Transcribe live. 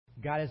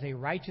God is a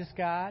righteous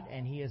God,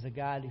 and He is a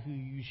God who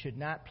you should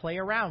not play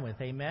around with.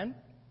 Amen?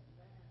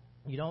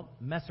 You don't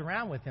mess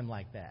around with Him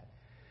like that.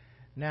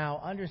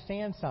 Now,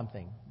 understand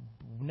something.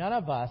 None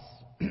of us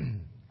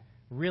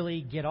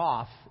really get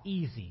off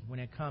easy when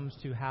it comes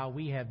to how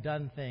we have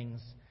done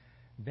things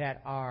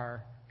that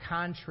are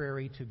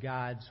contrary to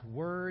God's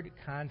word,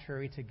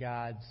 contrary to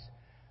God's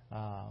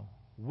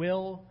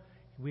will.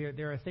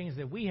 There are things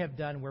that we have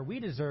done where we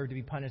deserve to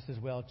be punished as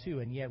well, too,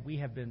 and yet we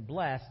have been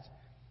blessed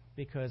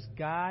because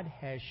God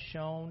has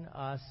shown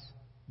us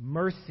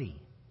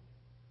mercy.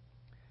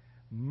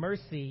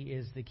 Mercy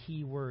is the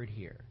key word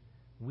here.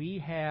 We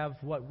have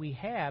what we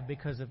have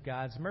because of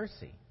God's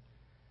mercy.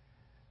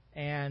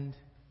 And,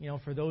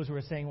 for those who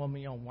are saying, well,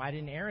 why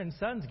didn't Aaron's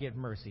sons get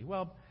mercy?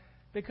 Well,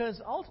 because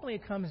ultimately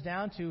it comes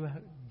down to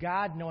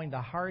God knowing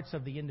the hearts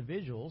of the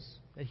individuals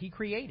that He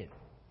created.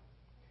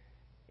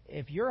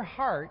 If your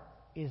heart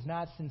is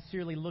not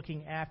sincerely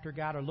looking after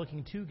God or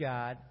looking to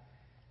God,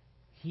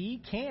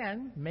 He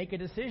can make a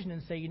decision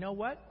and say, you know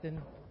what,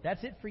 then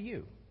that's it for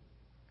you.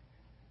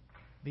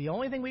 The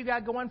only thing we've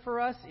got going for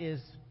us is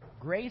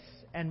grace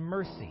and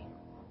mercy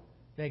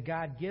that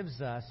God gives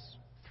us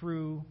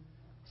through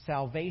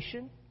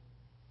salvation,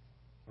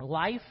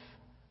 life,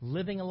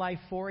 living a life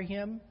for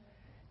Him,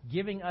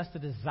 giving us the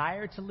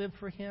desire to live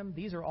for Him.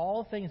 These are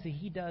all things that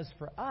He does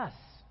for us.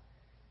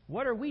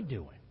 What are we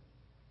doing?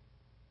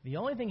 The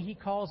only thing He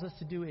calls us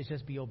to do is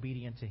just be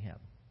obedient to Him,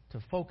 to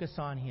focus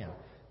on Him.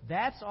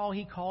 That's all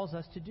He calls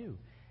us to do.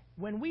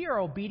 When we are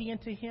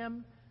obedient to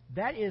Him,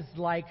 that is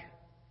like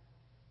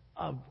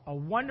a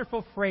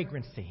wonderful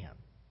fragrance to Him.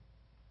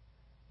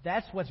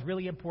 That's what's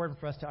really important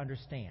for us to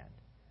understand.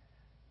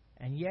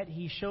 And yet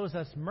He shows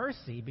us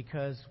mercy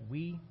because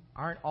we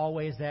aren't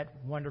always that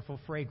wonderful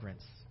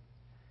fragrance.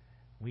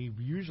 We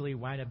usually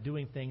wind up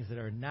doing things that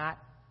are not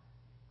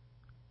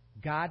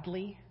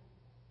godly,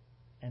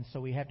 and so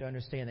we have to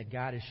understand that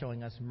God is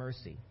showing us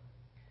mercy.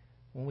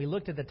 When we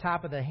looked at the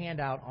top of the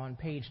handout on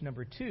page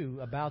number 2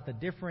 about the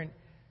different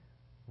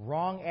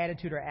wrong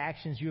attitude or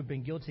actions you have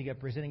been guilty of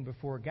presenting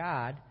before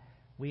God,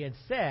 we had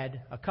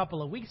said a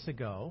couple of weeks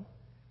ago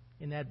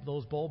in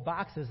those bold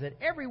boxes that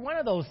every one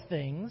of those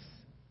things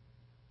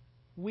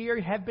we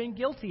have been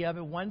guilty of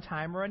at one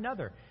time or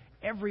another.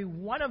 Every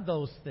one of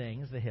those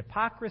things, the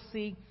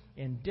hypocrisy,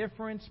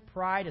 indifference,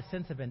 pride, a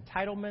sense of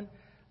entitlement,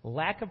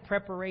 lack of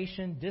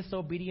preparation,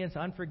 disobedience,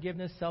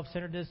 unforgiveness,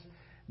 self-centeredness,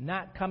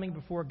 not coming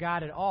before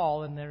God at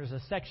all. And there's a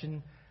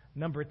section,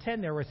 number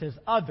 10 there, where it says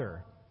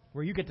other,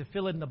 where you get to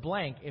fill in the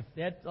blank. If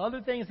that's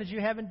other things that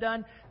you haven't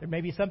done, there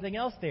may be something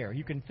else there.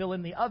 You can fill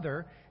in the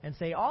other and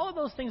say all of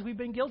those things we've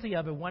been guilty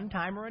of at one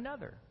time or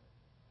another.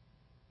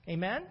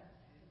 Amen?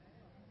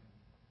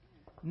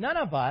 None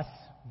of us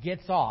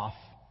gets off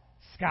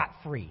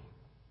scot-free.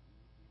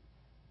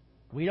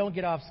 We don't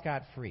get off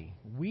scot-free.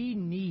 We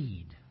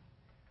need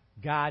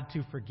God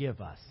to forgive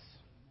us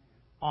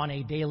on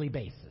a daily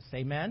basis.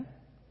 Amen?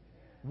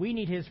 We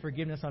need His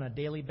forgiveness on a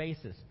daily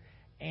basis.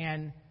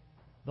 And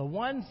the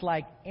ones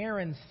like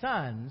Aaron's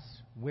sons,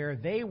 where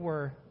they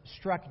were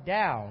struck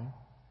down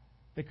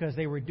because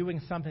they were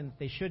doing something that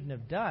they shouldn't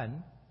have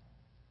done,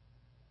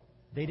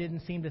 they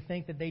didn't seem to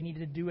think that they needed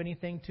to do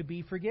anything to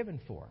be forgiven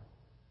for.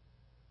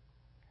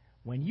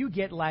 When you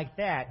get like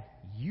that,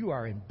 you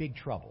are in big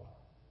trouble.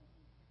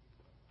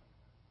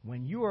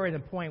 When you are at a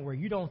point where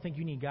you don't think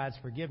you need God's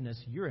forgiveness,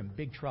 you're in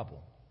big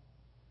trouble.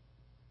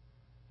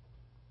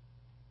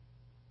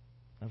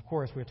 Of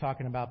course, we're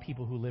talking about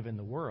people who live in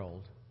the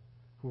world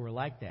who are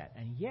like that.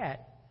 And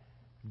yet,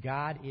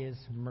 God is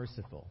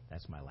merciful.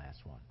 That's my last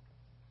one.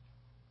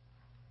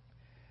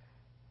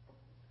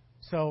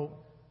 So,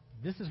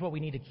 this is what we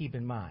need to keep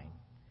in mind.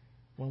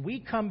 When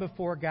we come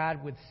before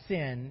God with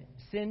sin,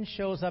 sin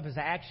shows up as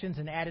actions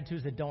and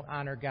attitudes that don't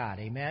honor God.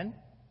 Amen?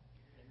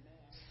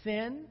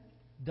 Sin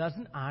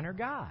doesn't honor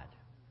God.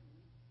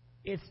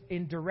 It's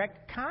in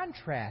direct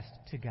contrast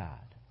to God.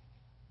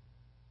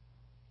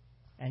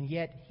 And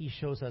yet, He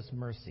shows us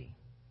mercy.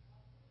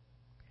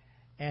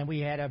 And we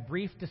had a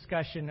brief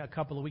discussion a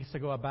couple of weeks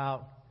ago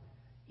about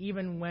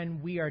even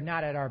when we are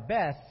not at our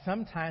best,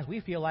 sometimes we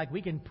feel like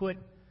we can put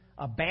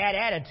a bad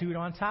attitude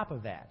on top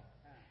of that.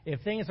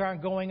 If things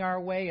aren't going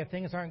our way, if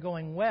things aren't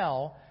going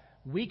well,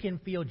 we can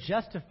feel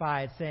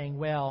justified saying,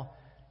 well,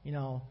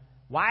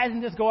 why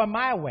isn't this going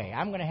my way?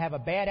 I'm going to have a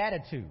bad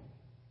attitude.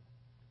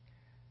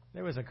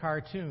 There was a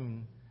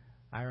cartoon,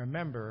 I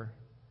remember,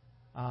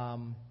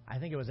 I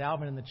think it was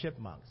Alvin and the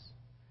Chipmunks.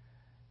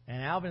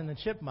 And Alvin and the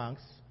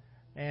Chipmunks,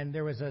 and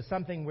there was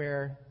something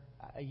where,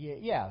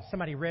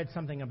 somebody read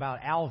something about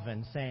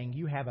Alvin saying,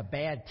 you have a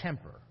bad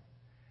temper.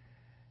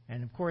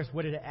 And, of course,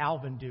 what did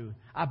Alvin do?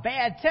 A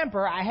bad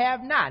temper I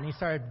have not. And he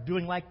started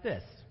doing like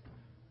this.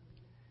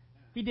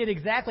 He did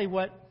exactly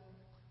what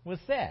was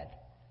said.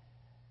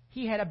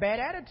 He had a bad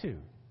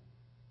attitude.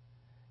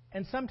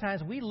 And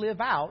sometimes we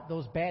live out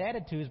those bad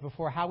attitudes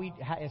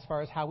as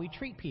far as how we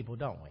treat people,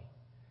 don't we?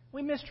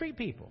 We mistreat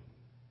people.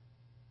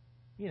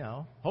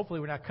 Hopefully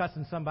we're not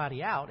cussing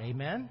somebody out.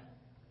 Amen?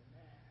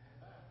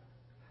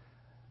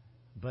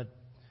 But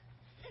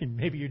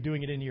Maybe you're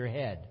doing it in your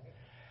head.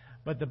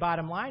 But the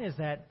bottom line is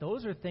that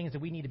those are things that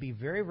we need to be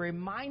very, very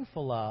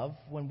mindful of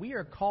when we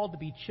are called to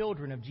be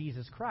children of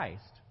Jesus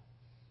Christ.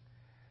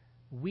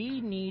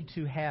 We need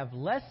to have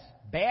less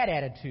bad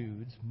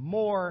attitudes,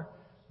 more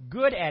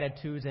good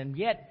attitudes, and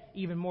yet,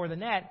 even more than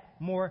that,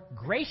 more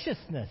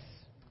graciousness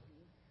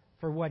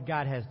for what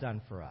God has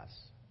done for us.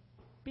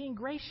 Being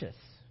gracious.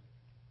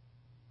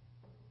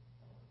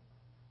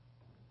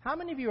 How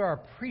many of you are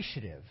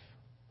appreciative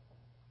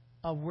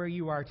of where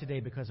you are today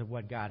because of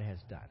what God has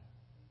done?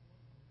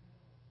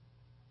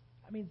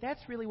 I mean,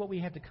 that's really what we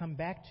have to come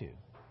back to.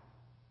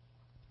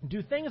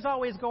 Do things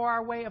always go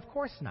our way? Of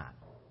course not.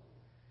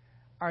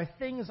 Are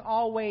things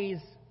always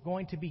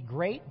going to be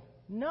great?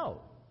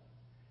 No.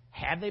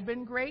 Have they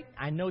been great?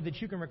 I know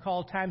that you can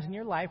recall times in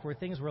your life where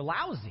things were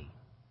lousy.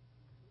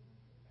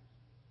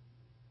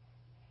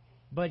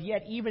 But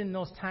yet, even in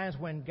those times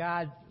when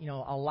God,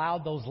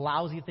 allowed those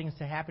lousy things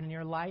to happen in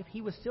your life, He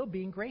was still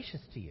being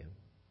gracious to you.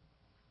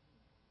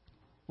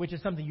 Which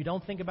is something you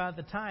don't think about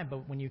at the time,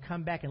 but when you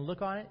come back and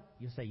look on it,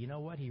 you say, you know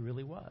what? He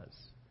really was.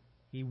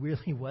 He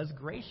really was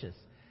gracious.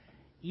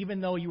 Even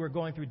though you were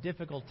going through a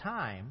difficult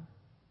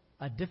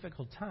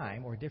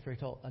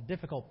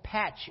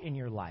patch in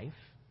your life,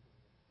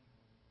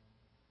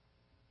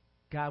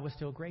 God was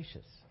still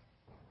gracious.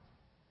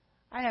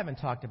 I haven't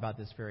talked about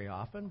this very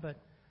often,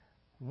 but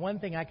one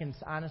thing I can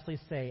honestly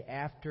say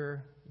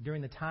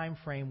during the time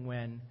frame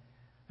when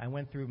I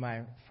went through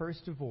my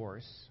first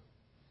divorce,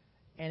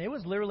 and it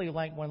was literally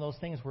like one of those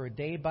things where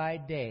day by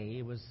day,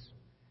 it was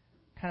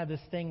kind of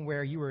this thing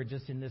where you were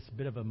just in this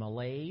bit of a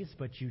malaise,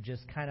 but you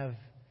just kind of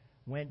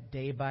went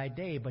day by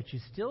day, but you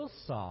still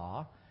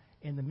saw,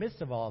 in the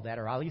midst of all that,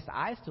 or at least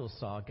I still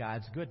saw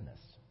God's goodness.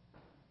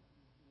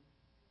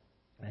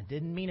 And it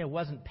didn't mean it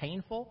wasn't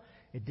painful.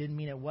 It didn't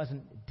mean it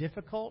wasn't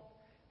difficult,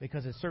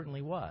 because it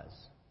certainly was.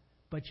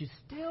 But you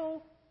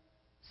still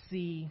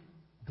see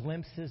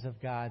glimpses of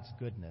God's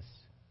goodness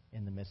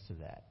in the midst of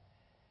that.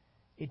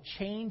 It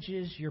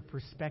changes your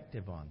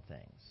perspective on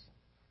things.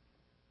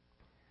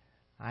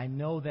 I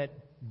know that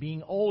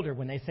being older,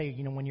 when they say,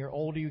 when you're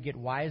older you get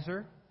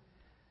wiser,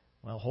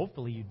 well,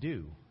 hopefully you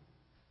do.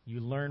 You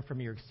learn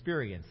from your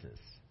experiences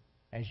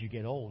as you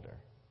get older.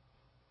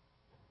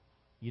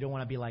 You don't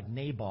want to be like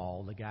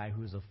Nabal, the guy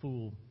who was a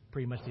fool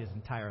pretty much his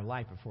entire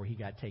life before he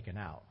got taken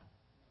out.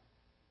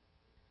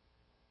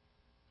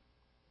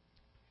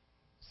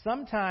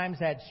 Sometimes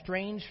that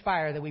strange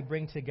fire that we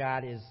bring to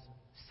God is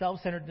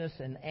self-centeredness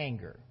and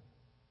anger.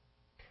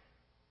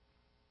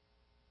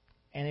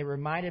 And it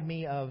reminded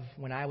me of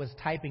when I was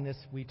typing this,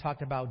 we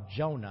talked about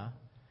Jonah,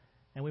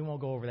 and we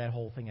won't go over that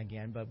whole thing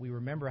again, but we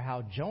remember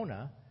how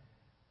Jonah,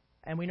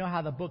 and we know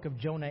how the book of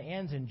Jonah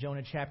ends in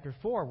Jonah chapter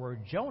 4, where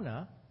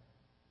Jonah,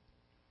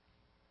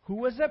 who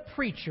was a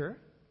preacher,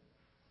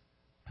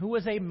 who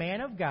was a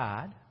man of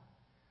God,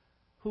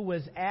 who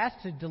was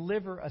asked to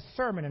deliver a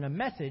sermon and a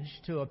message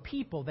to a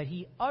people that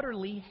he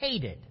utterly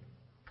hated.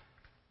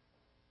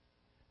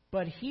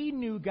 But he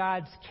knew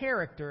God's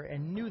character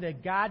and knew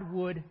that God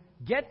would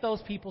get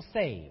those people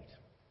saved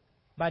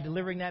by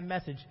delivering that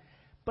message.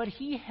 But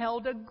he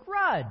held a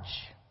grudge.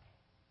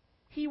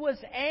 He was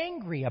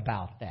angry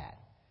about that.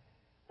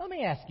 Let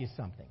me ask you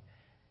something.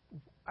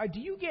 Would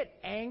you get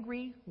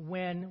angry,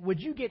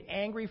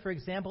 for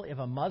example, if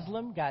a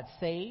Muslim got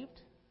saved?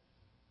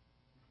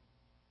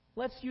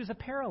 Let's use a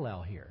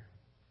parallel here.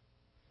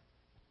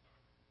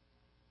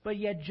 But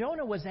yet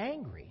Jonah was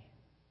angry.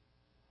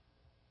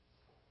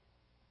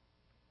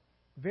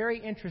 Very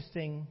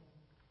interesting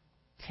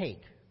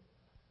take.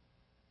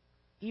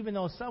 Even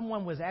though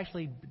someone was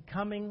actually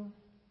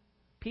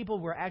people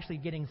were actually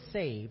getting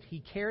saved, he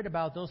cared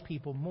about those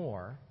people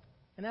more.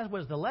 And that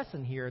was the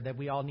lesson here that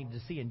we all need to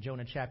see in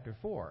Jonah chapter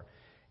 4.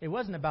 It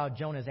wasn't about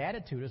Jonah's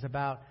attitude. It was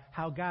about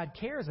how God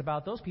cares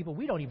about those people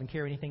we don't even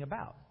care anything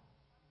about.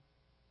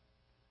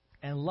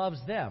 And loves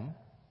them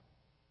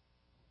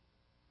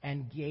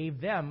and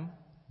gave them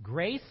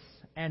grace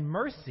and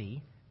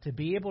mercy to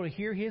be able to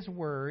hear His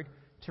word,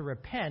 to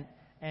repent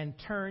and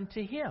turn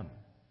to Him.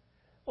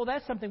 Well,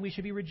 that's something we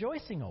should be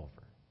rejoicing over.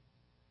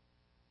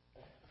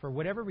 For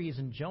whatever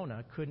reason,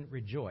 Jonah couldn't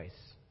rejoice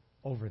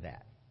over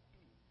that.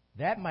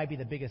 That might be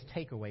the biggest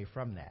takeaway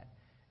from that.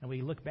 And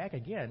we look back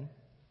again,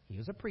 he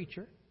was a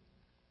preacher,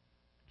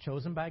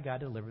 chosen by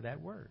God to deliver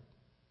that word.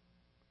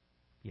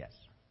 Yes.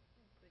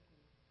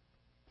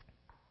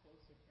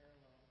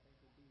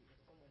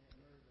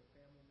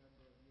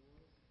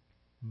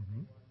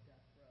 Mm-hmm.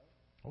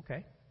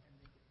 Okay. And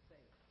they get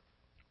saved.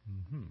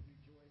 Mm-hmm.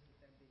 Rejoice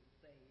at them being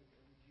saved,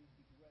 or would you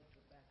begrudge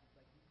the fact it's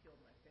like you killed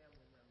my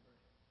family member,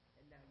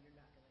 and now you're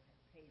not going to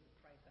pay the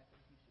price I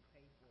think you should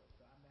pay for it,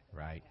 so I'm not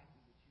going to be happy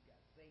that you got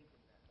saved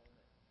in that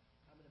moment.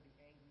 I'm going to be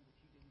angry that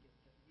you didn't get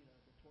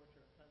the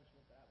torture and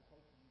punishment that I was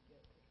hoping you'd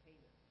get as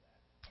payment for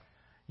that.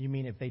 You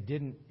mean if they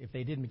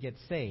didn't get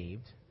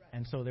saved, right,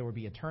 and so there would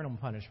be eternal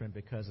punishment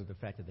because of the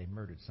fact that they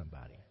murdered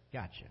somebody.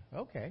 Gotcha.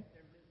 Okay.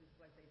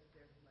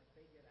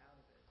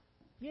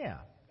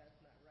 Yeah.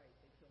 That's not right.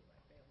 They killed my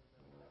family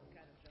member. That was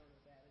kind of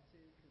Jonah's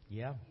attitude.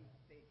 Yeah.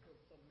 They killed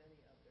so many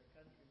of their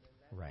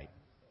Right.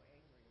 so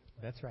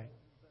angry. That's right.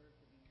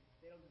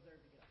 They don't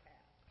deserve to get a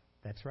pass.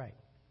 That's right.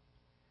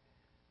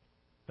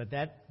 But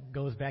that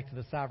goes back to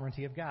the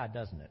sovereignty of God,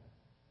 doesn't it?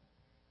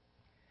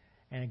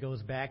 And it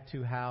goes back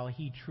to how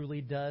He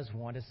truly does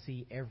want to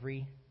see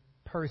every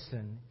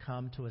person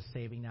come to a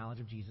saving knowledge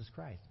of Jesus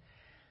Christ.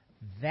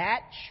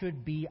 That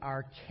should be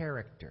our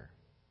character.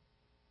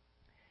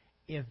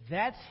 If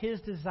that's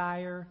His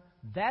desire,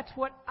 that's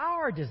what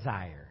our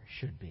desire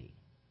should be.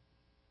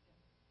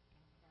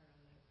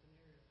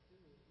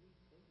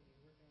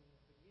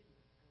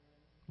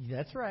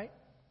 That's right.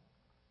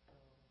 So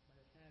by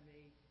the time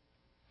they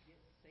get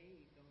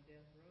saved on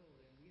death row,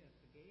 then we have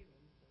forgave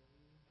them. So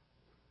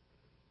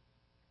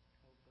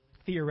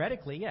hopefully.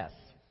 Theoretically, yes.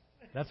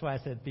 That's why I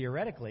said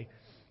theoretically.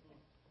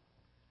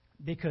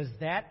 Because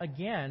that,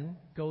 again,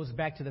 goes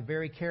back to the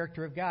very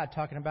character of God,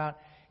 talking about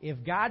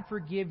if God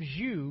forgives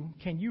you,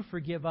 can you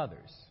forgive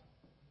others?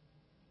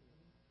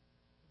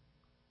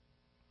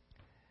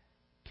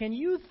 Can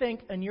you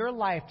think in your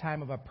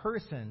lifetime of a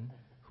person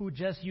who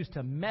just used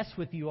to mess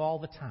with you all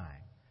the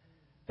time?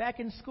 Back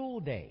in school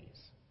days,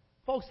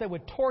 folks that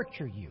would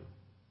torture you,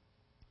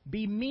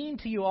 be mean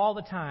to you all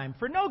the time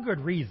for no good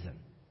reason,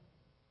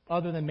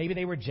 other than maybe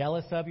they were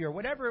jealous of you or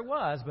whatever it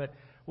was. But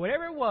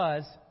whatever it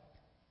was,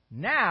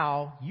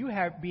 now you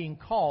have being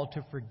called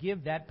to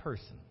forgive that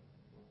person.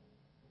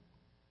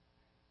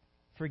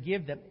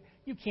 Forgive them.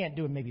 You can't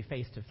do it maybe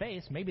face to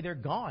face. Maybe they're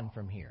gone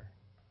from here.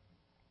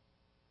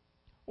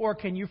 Or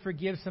can you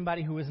forgive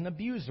somebody who is an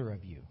abuser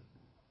of you?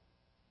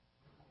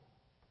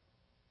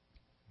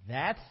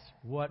 That's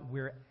what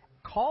we're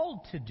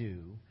called to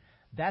do.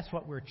 That's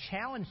what we're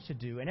challenged to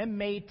do. And it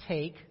may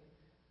take,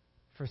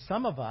 for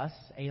some of us,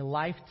 a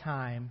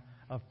lifetime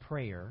of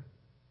prayer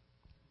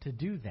to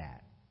do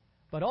that.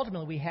 But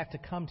ultimately, we have to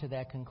come to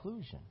that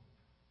conclusion.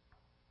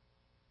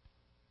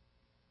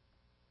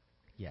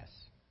 Yes.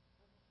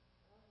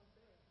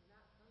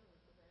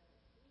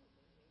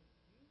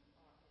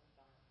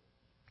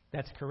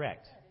 That's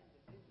correct.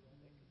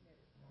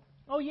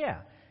 Oh, yeah.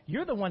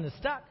 You're the one that's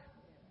stuck.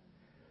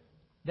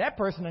 That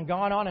person had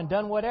gone on and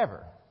done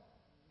whatever.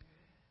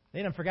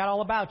 They done forgot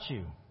all about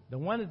you. The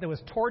one that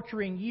was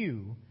torturing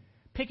you,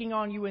 picking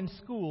on you in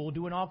school,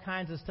 doing all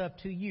kinds of stuff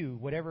to you,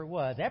 whatever it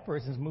was, that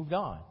person's moved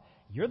on.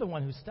 You're the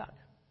one who's stuck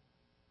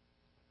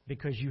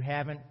because you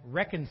haven't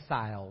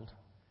reconciled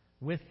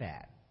with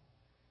that.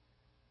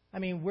 I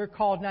mean, we're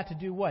called not to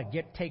do what?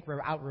 Take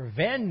out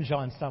revenge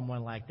on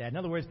someone like that. In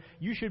other words,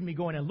 you shouldn't be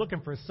going and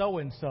looking for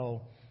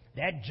so-and-so,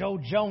 that Joe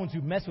Jones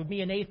who messed with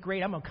me in 8th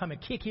grade, I'm going to come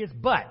and kick his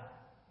butt.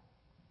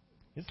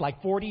 It's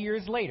like 40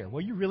 years later.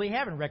 Well, you really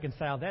haven't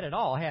reconciled that at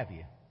all, have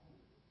you?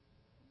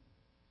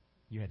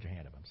 You had your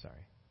hand up. I'm sorry.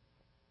 I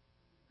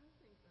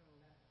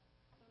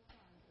think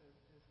sometimes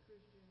as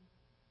Christians,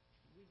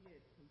 we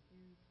get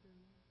confused too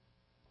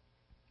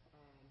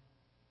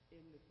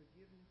in the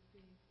forgiveness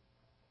piece.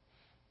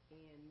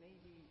 And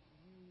maybe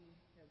you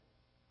have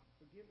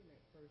forgiven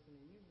that person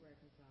and you've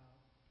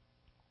reconciled,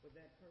 but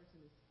that person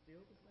is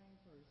still the same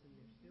person.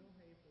 They're still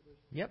hateful.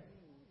 They're still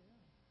mean.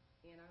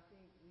 And I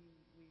think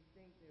we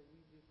think that we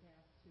just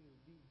have to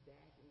be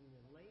back in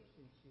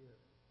relationship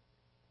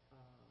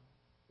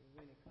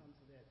when it comes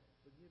to that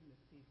forgiveness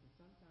piece. And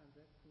sometimes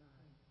that's not,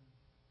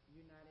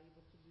 you're not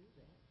able to do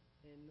that.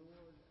 And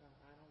nor,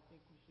 I don't think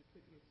you should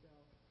put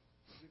yourself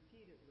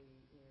repeatedly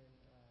in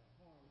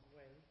harm's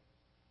way.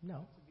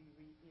 No. To be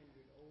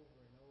re-injured over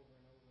and over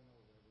and over and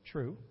over again.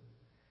 True.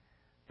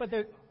 But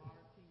there, a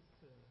hard piece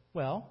to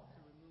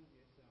remove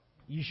yourself.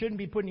 You shouldn't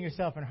be putting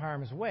yourself in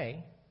harm's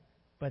way,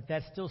 but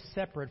that's still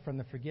separate from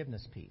the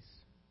forgiveness piece.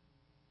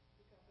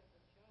 Because as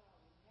a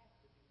child, you have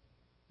to do that.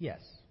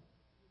 Yes.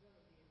 You're going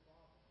to be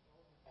involved in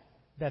over.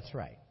 That's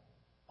right.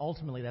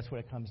 Ultimately, that's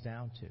what it comes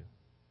down to.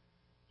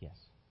 Yes.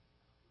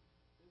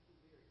 This is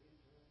very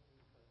interesting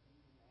because you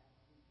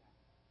asked me that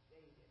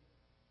stated,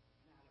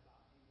 not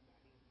about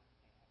anybody in my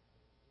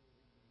past.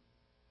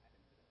 I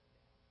didn't put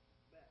up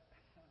that.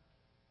 But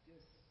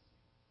just,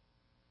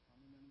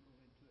 I'm going to go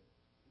into it.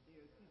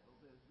 There's people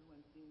that's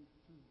doing things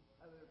to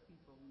other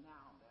people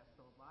now that's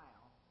so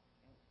vile.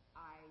 And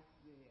I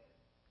said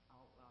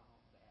out loud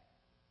that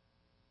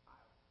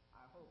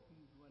I hope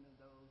he's one of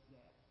those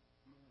that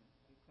when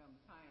it comes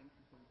time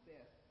to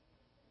confess,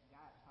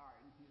 God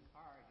hardened his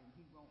heart and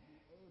he won't be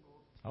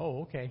able to.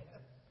 Oh, okay.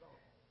 So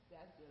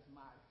that's just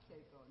my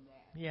take on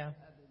that. Yeah.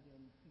 Other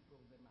than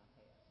people in my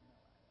past. No,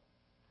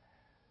 I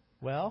don't.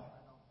 Well,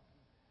 I don't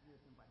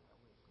give somebody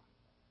away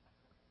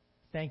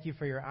contact. thank you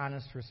for your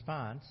honest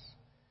response.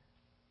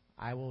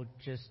 I will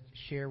just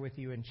share with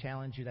you and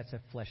challenge you that's a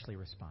fleshly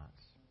response.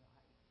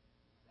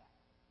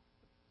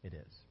 It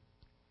is.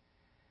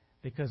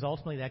 Because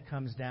ultimately that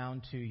comes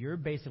down to you're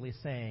basically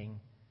saying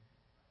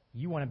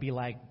you want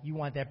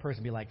that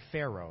person to be like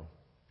Pharaoh,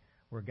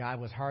 where God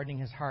was hardening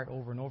his heart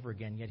over and over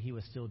again, yet he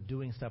was still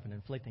doing stuff and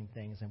inflicting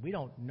things. And we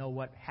don't know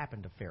what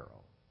happened to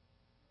Pharaoh.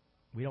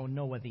 We don't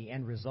know what the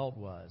end result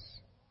was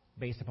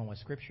based upon what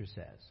Scripture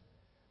says.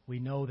 We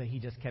know that he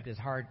just kept his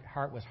heart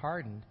was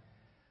hardened.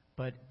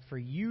 But for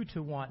you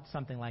to want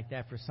something like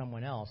that for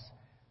someone else,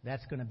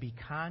 that's going to be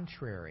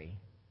contrary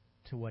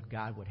to what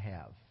God would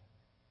have.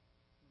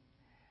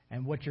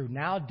 And what you're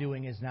now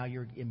doing is now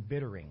you're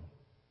embittering.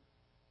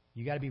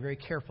 You got to be very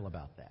careful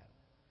about that.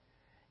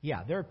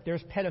 Yeah,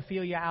 there's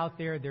pedophilia out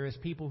there. There is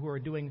people who are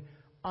doing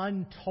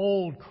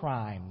untold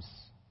crimes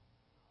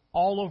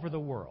all over the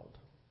world.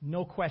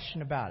 No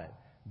question about it.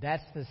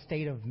 That's the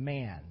state of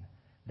man.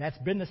 That's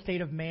been the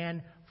state of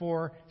man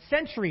for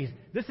centuries.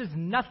 This is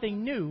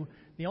nothing new.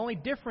 The only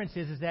difference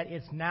is that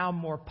it's now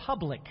more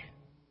public.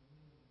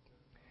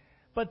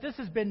 But this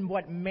has been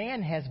what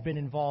man has been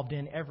involved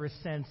in ever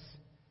since,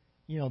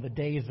 the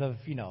days of,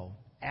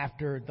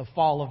 after the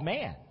fall of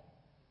man.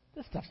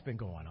 This stuff's been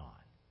going on.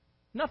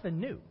 Nothing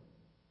new.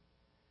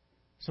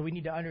 So we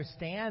need to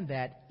understand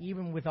that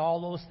even with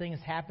all those things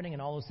happening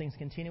and all those things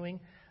continuing,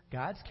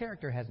 God's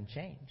character hasn't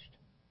changed.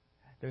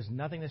 There's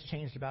nothing that's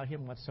changed about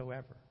him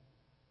whatsoever.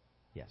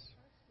 Yes.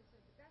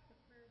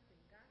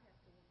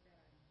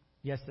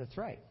 Yes, that's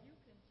right. You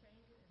can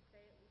change it and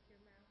say it with your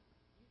mouth.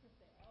 You can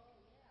say,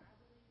 oh, yeah, I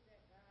believe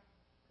that God,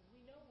 because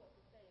we know what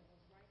to say and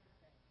what's right to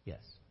say.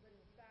 Yes. But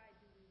inside,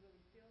 do we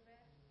really feel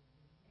that?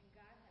 And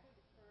God has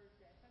to purge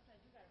that. Sometimes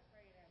you got to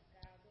pray and ask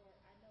God, Lord,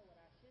 I know what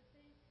I should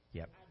think.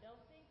 Yep. I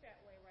don't think that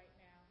way right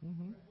now.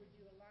 Mm-hmm. But would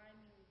you align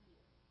me with you?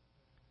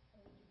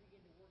 And would you begin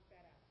to work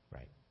that out?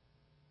 Right.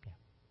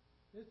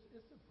 Yeah.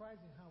 It's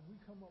surprising how we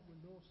come up with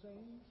little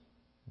sayings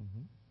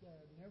that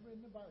are never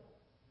in the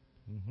Bible.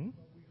 Mm-hmm.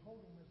 But we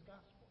hold them as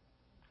gospel.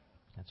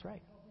 That's right.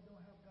 Because we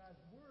don't have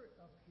God's word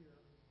up here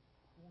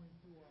going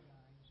through our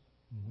minds.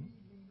 Mm-hmm. We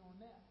lean on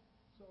that.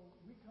 So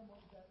we come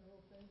up with that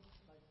little thing,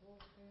 like those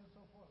saying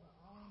so forth, an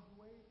arm's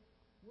way.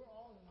 We're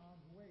all in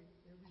arm's way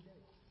every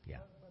day.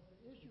 Yeah. But the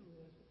issue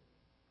is,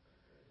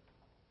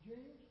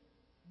 James,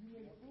 you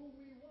may fool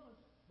me once,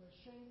 but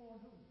shame on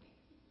who?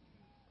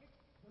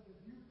 But if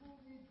you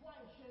fool me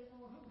twice, shame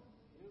on who?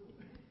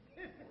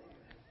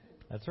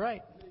 That's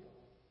right.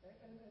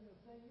 And the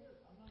thing is,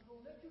 I'm not going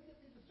to let you get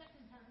me the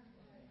second time.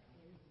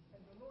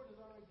 And the Lord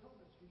has already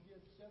told us he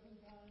gives 7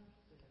 times,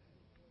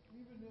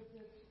 even if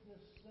it's the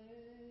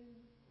same,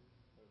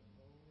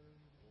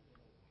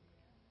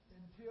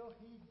 until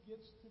he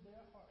gets to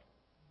their heart.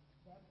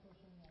 That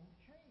person won't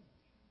change.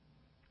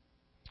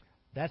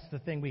 That's the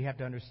thing we have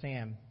to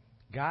understand.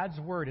 God's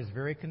word is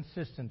very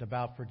consistent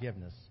about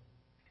forgiveness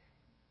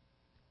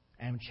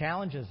and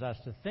challenges us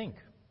to think.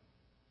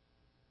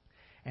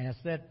 And it's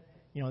that,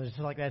 it's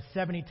like that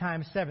 70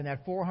 times 7,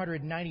 that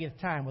 490th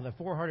time, or the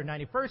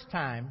 491st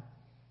time,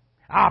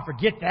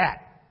 forget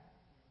that.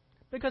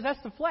 Because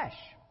that's the flesh.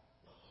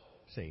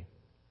 See?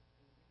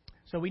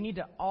 So we need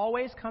to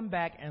always come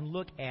back and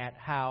look at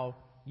how,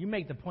 you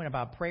make the point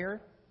about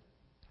prayer.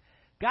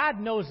 God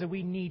knows that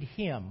we need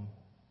him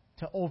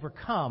to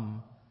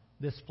overcome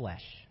this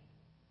flesh.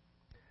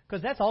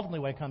 Because that's ultimately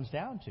what it comes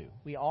down to.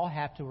 We all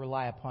have to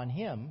rely upon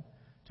him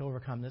to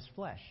overcome this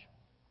flesh.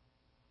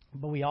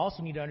 But we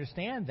also need to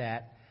understand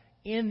that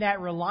in that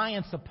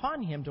reliance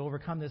upon him to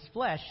overcome this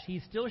flesh,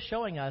 he's still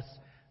showing us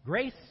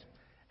grace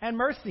and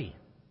mercy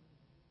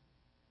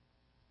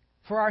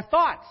for our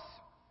thoughts,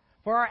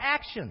 for our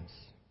actions,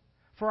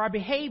 for our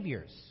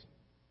behaviors.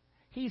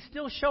 He's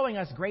still showing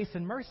us grace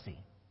and mercy.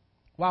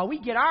 While we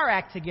get our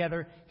act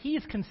together,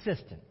 he's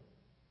consistent.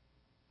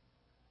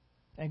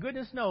 And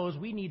goodness knows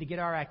we need to get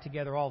our act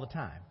together all the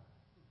time.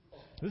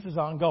 This is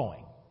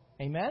ongoing.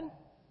 Amen?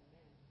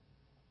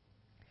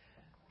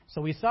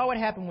 So we saw what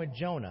happened with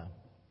Jonah.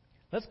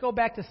 Let's go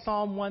back to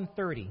Psalm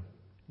 130.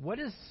 What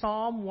does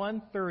Psalm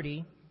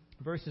 130,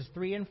 verses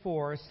 3 and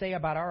 4, say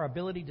about our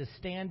ability to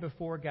stand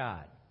before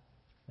God?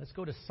 Let's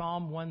go to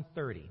Psalm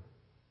 130.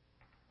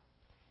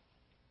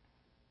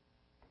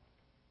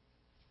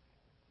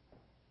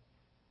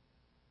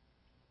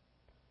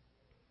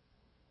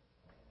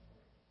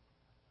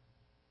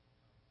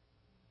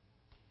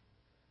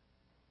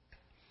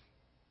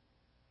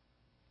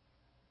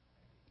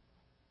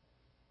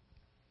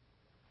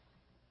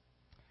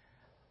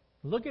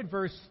 Look at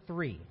verse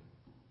 3.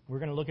 We're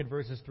going to look at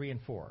verses 3 and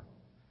 4.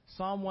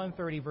 Psalm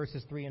 130,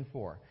 verses 3 and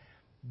 4.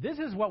 This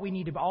is what we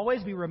need to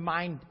always be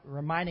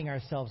reminding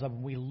ourselves of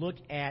when we look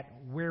at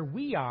where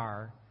we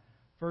are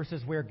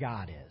versus where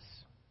God is.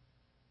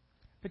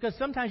 Because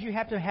sometimes you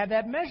have to have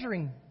that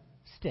measuring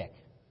stick.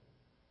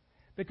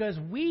 Because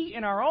we,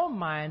 in our own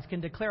minds, can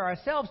declare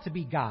ourselves to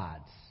be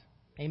gods.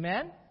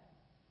 Amen?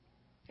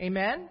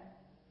 Amen?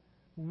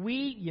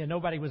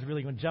 Nobody was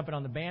really jumping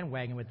on the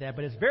bandwagon with that,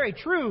 but it's very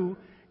true.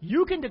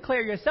 You can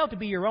declare yourself to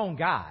be your own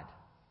God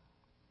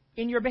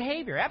in your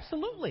behavior.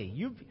 Absolutely.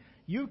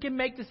 You can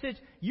make decisions.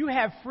 You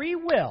have free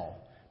will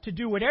to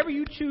do whatever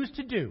you choose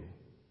to do.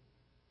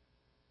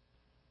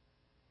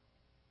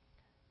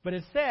 But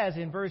it says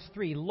in verse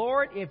 3,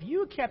 Lord, if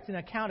you kept an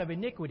account of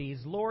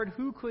iniquities, Lord,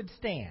 who could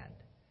stand?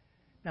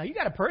 Now, you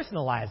got to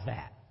personalize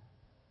that.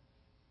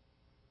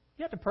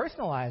 You have to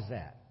personalize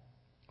that.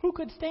 Who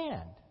could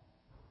stand?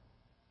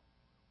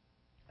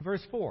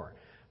 Verse 4,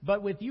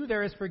 but with you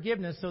there is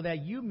forgiveness so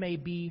that you may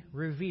be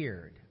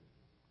revered.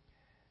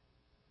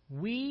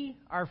 We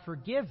are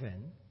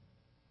forgiven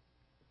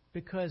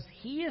because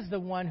He is the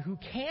one who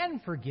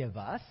can forgive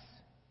us,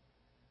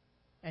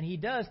 and He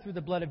does through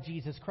the blood of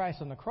Jesus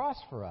Christ on the cross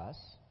for us,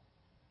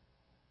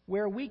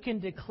 where we can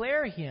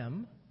declare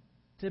Him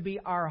to be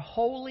our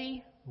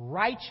holy,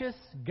 righteous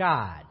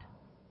God,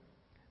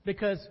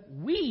 because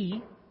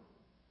we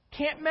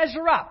can't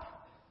measure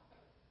up,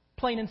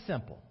 plain and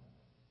simple.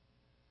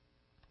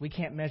 We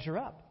can't measure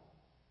up.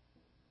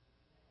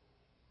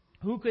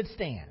 Who could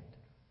stand?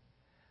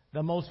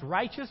 The most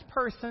righteous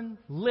person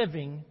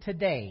living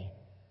today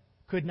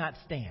could not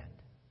stand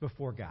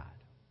before God.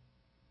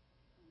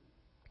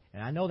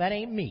 And I know that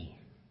ain't me.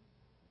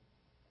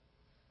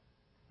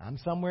 I'm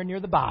somewhere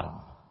near the bottom.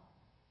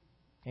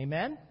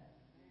 Amen?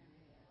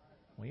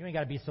 Well, you ain't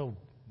got to be so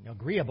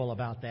agreeable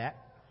about that.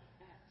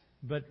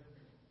 But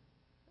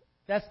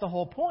that's the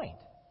whole point.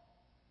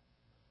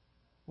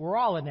 We're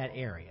all in that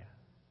area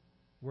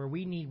where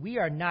we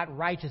are not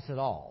righteous at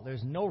all.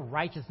 There's no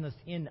righteousness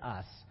in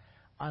us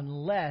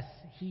unless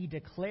He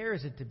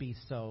declares it to be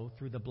so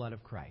through the blood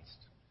of Christ.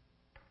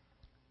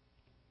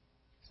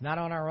 It's not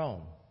on our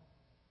own.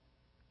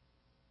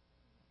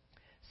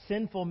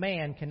 Sinful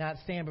man cannot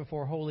stand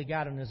before holy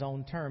God on his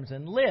own terms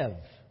and live.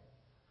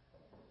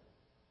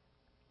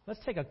 Let's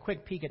take a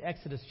quick peek at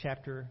Exodus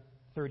chapter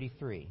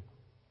 33.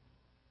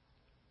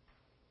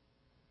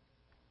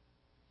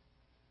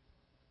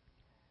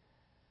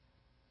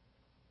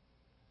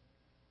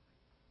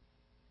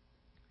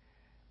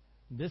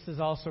 This is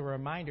also a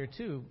reminder,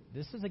 too.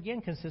 This is,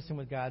 again, consistent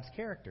with God's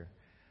character.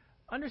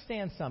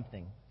 Understand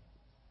something.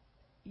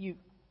 You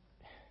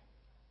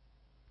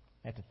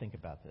have to think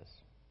about this.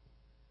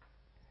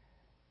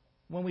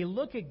 When we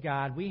look at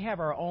God, we have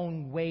our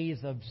own ways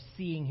of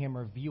seeing Him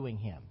or viewing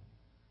Him.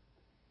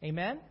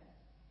 Amen?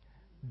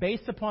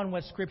 Based upon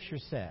what Scripture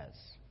says.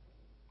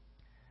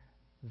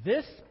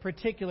 This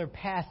particular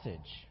passage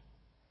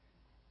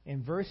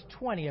in verse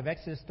 20 of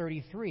Exodus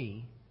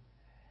 33,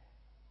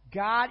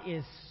 God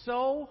is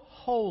so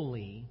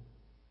holy,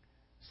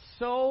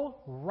 so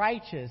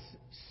righteous,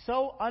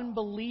 so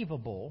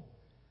unbelievable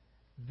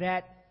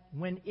that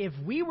if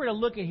we were to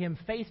look at Him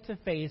face to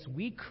face,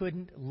 we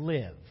couldn't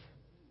live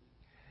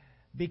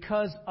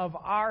because of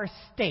our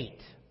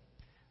state.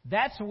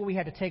 That's what we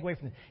had to take away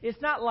from it.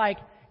 It's not like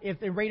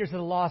if the Raiders of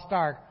the Lost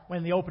Ark,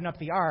 when they opened up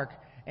the Ark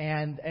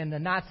and the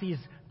Nazis,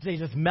 they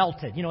just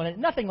melted.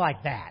 Nothing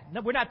like that.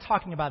 No, we're not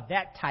talking about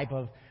that type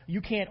of,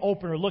 you can't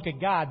open or look at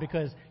God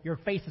because your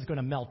face is going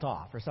to melt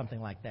off or something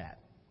like that.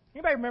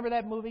 Anybody remember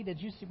that movie? Did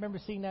you remember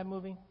seeing that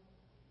movie?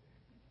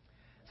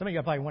 Some of you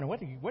are probably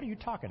wondering, what are you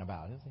talking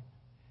about?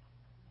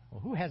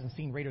 Well, who hasn't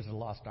seen Raiders of the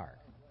Lost Ark?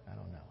 I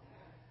don't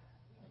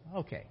know.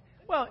 Okay.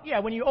 Well, yeah,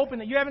 when you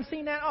open it, you haven't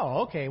seen that?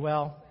 Oh, okay.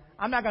 Well,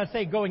 I'm not going to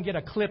say go and get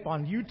a clip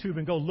on YouTube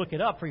and go look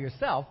it up for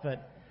yourself,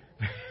 but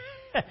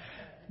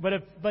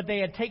but they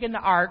had taken the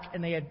ark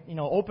and they had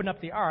opened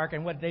up the ark,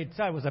 and what they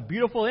saw was a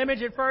beautiful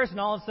image at first, and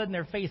all of a sudden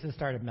their faces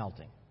started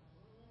melting.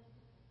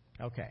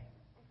 Okay,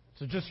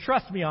 so just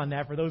trust me on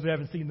that for those who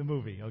haven't seen the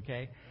movie.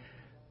 Okay,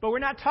 but we're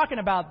not talking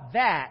about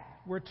that.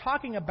 We're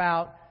talking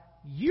about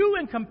you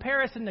in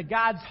comparison to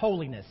God's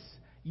holiness.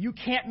 You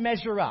can't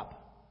measure up.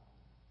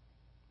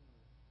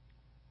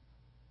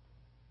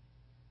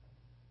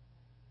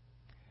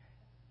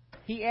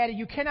 He added,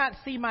 you cannot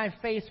see my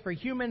face, for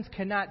humans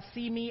cannot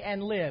see me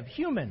and live.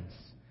 Humans.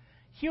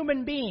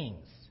 Human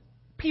beings.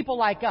 People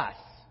like us.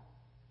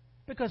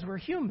 Because we're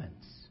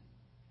humans.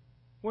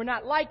 We're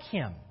not like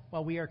Him.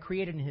 Well, we are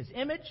created in His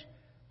image,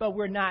 but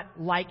we're not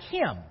like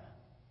Him.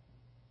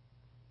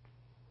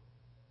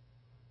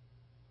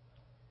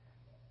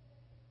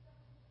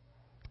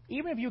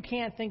 Even if you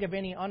can't think of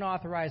any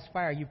unauthorized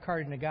fire you've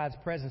carried into God's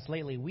presence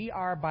lately, we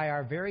are by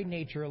our very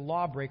nature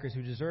lawbreakers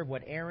who deserve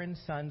what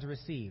Aaron's sons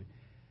received.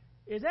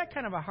 Is that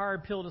kind of a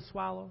hard pill to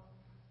swallow?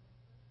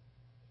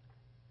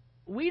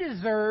 We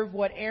deserve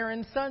what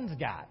Aaron's sons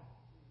got.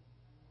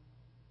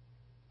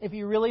 If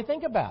you really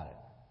think about it.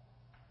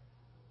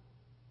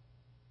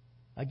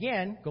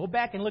 Again, go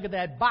back and look at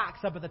that box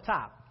up at the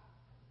top.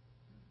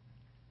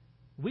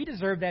 We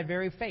deserve that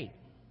very fate.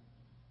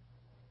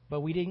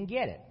 But we didn't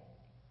get it.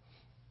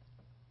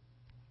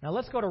 Now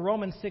let's go to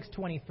Romans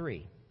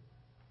 6:23.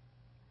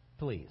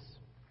 Please.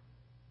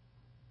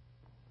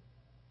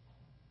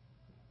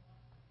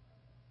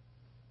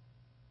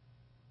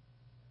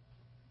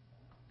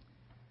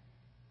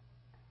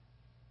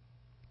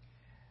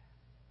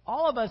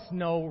 All of us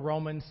know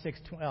Romans 6.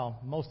 Well,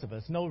 most of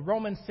us know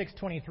Romans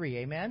 6:23.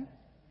 Amen.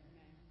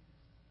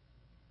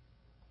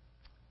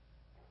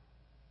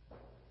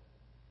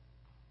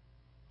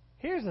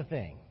 Here's the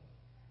thing: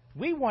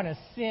 we want to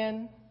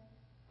sin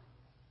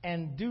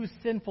and do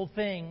sinful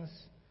things,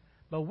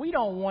 but we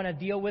don't want to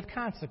deal with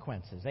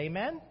consequences.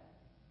 Amen.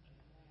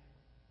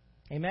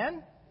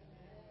 Amen.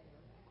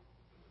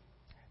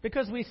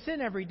 Because we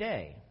sin every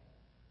day,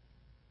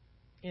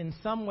 in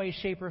some way,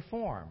 shape, or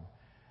form,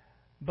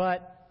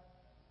 but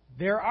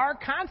there are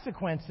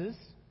consequences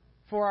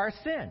for our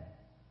sin.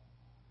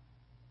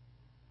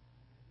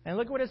 And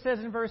look what it says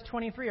in verse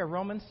 23 of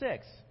Romans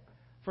 6.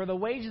 For the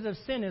wages of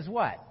sin is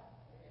what?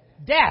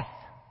 Death.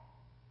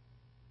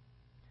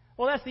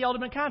 Well, that's the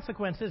ultimate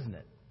consequence, isn't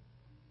it?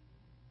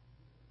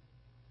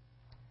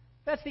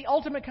 That's the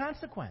ultimate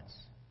consequence.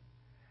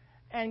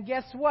 And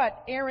guess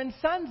what? Aaron's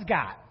sons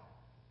got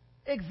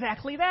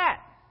exactly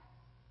that.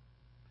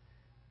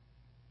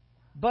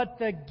 But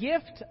the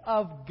gift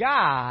of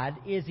God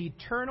is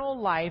eternal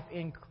life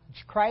in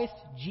Christ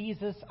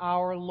Jesus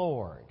our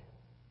Lord.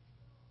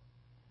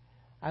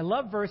 I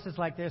love verses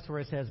like this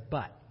where it says,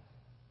 but.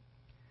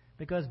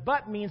 Because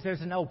but means there's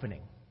an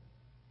opening.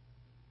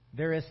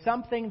 There is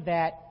something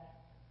that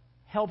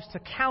helps to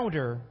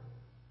counter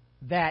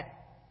that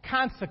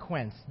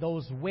consequence,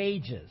 those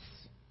wages.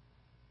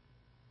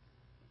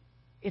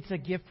 It's a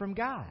gift from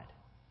God.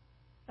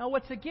 Now,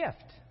 what's a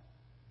gift?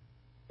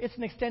 It's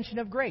an extension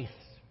of grace.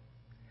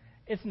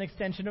 It's an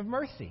extension of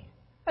mercy.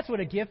 That's what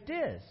a gift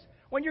is.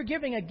 When you're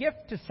giving a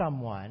gift to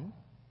someone,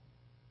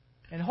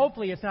 and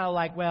hopefully it's not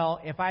like, well,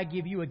 if I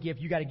give you a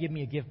gift, you got to give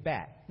me a gift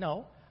back.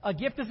 No, a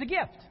gift is a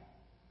gift.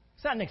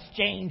 It's not an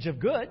exchange of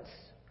goods.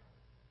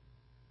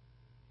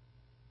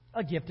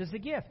 A gift is a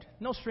gift.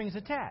 No strings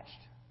attached.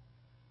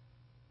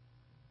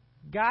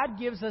 God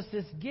gives us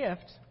this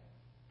gift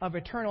of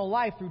eternal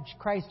life through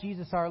Christ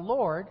Jesus our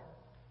Lord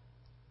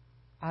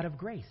out of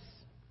grace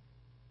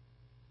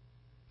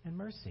and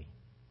mercy.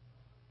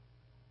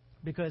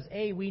 Because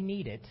A, we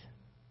need it.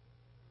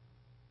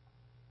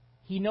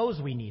 He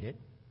knows we need it.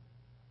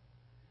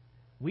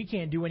 We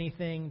can't do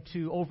anything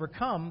to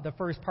overcome the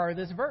first part of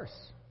this verse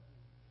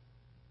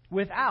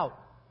without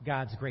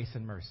God's grace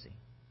and mercy.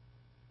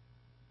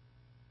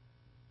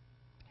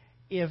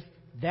 If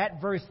that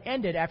verse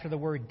ended after the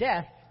word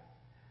death,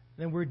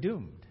 then we're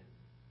doomed.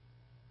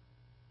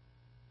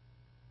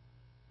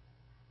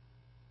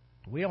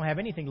 We don't have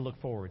anything to look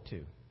forward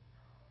to.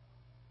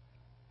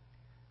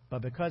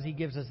 But because He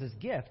gives us His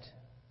gift,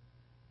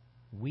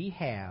 we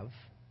have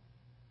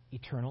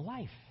eternal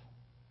life.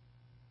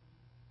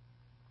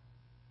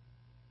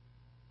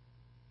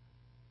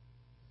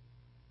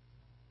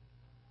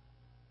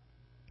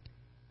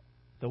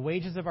 The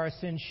wages of our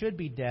sin should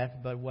be death,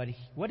 but what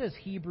does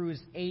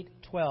Hebrews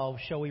 8:12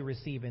 show we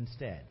receive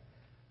instead?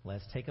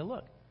 Let's take a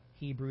look.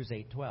 Hebrews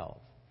 8:12.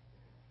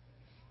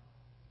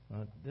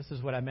 This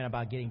is what I meant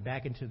about getting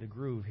back into the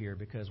groove here,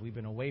 because we've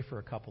been away for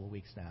a couple of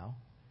weeks now.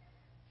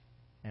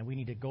 And we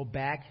need to go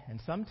back, and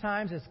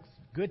sometimes it's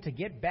good to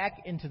get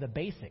back into the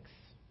basics.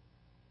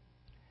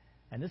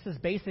 And this is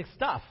basic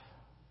stuff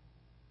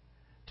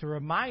to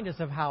remind us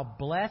of how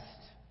blessed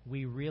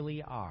we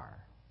really are.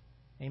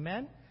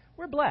 Amen?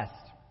 We're blessed.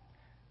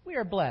 We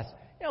are blessed.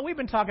 You know, we've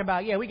been talking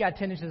about, we got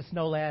 10 inches of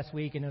snow last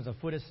week, and there's a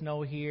foot of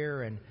snow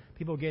here, and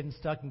people getting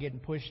stuck and getting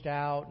pushed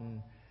out,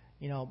 and,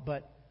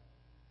 but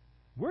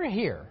we're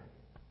here.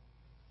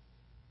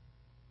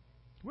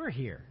 We're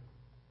here.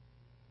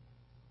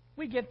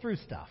 We get through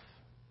stuff.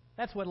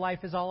 That's what life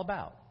is all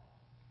about.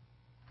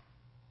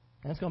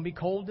 And it's going to be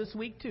cold this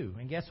week, too.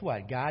 And guess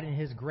what? God, in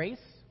His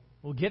grace,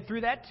 will get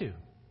through that, too.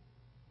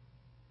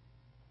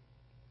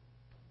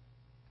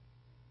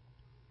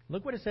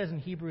 Look what it says in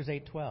Hebrews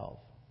 8:12.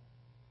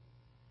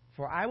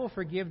 For I will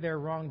forgive their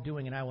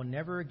wrongdoing, and I will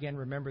never again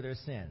remember their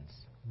sins.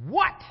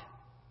 What?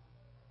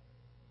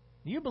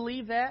 Do you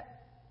believe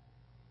that?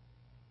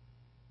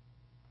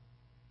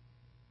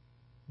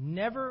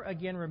 Never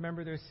again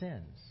remember their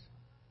sins.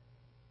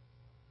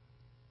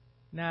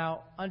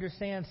 Now,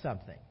 understand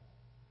something.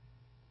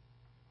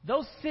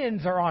 Those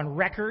sins are on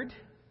record,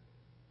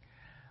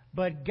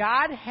 but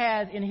God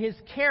has, in His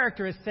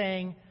character, is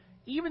saying,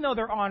 even though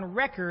they're on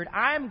record,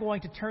 I'm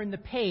going to turn the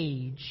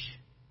page,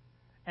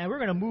 and we're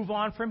going to move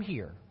on from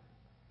here,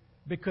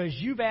 because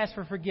you've asked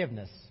for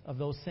forgiveness of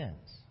those sins.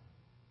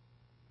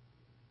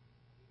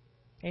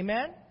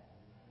 Amen?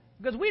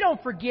 Because we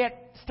don't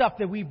forget stuff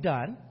that we've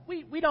done.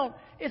 We don't.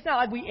 It's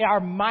not like our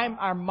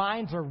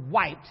minds are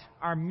wiped.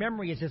 Our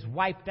memory is just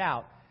wiped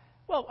out.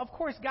 Well, of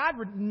course, God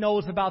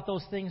knows about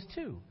those things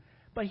too.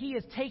 But He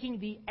is taking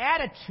the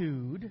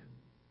attitude,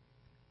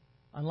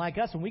 unlike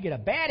us when we get a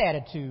bad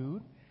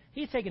attitude,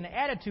 He's taking the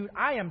attitude,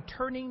 I am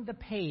turning the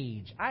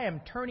page. I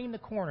am turning the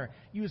corner.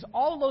 Use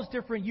all those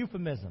different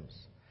euphemisms.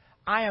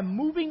 I am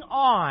moving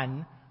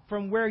on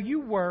from where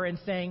you were and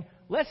saying,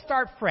 let's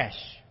start fresh.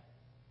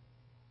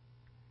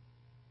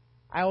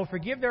 I will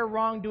forgive their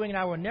wrongdoing, and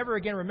I will never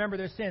again remember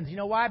their sins. You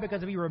know why?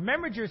 Because if you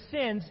remembered your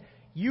sins,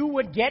 you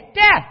would get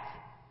death.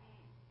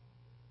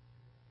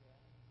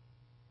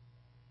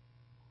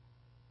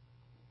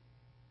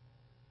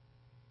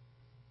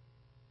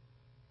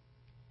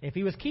 If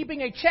He was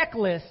keeping a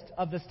checklist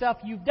of the stuff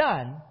you've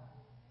done,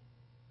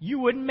 you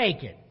wouldn't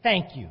make it.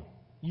 Thank you.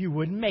 You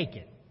wouldn't make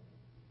it.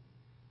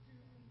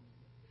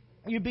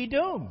 You'd be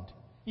doomed.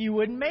 You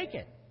wouldn't make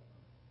it.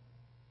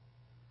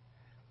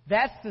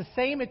 That's the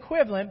same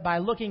equivalent by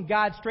looking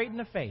God straight in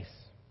the face.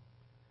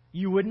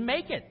 You wouldn't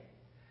make it.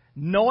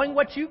 Knowing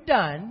what you've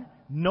done,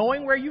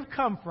 knowing where you've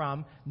come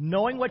from,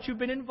 knowing what you've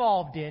been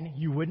involved in,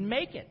 you wouldn't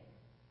make it.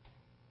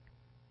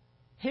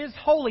 His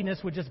holiness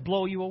would just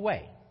blow you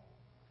away.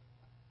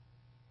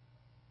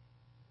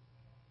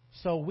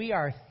 So we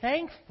are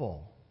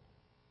thankful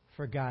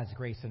for God's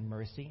grace and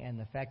mercy and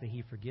the fact that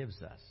He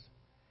forgives us.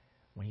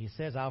 When he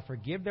says, I'll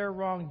forgive their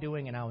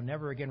wrongdoing and I'll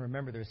never again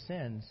remember their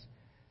sins,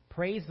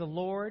 praise the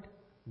Lord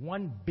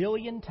 1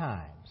 billion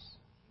times.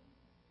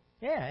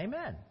 Yeah,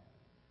 amen.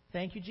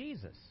 Thank you,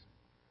 Jesus.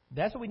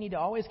 That's what we need to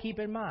always keep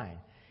in mind.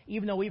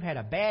 Even though we've had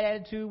a bad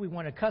attitude, we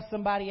want to cuss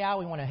somebody out,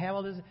 we want to have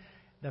all this.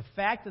 The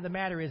fact of the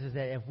matter is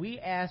that if we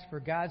ask for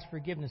God's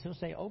forgiveness, He'll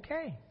say,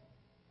 okay.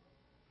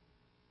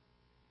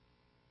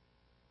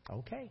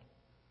 Okay.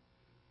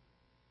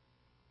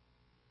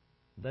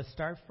 Let's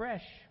start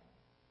fresh.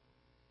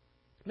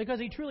 Because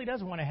He truly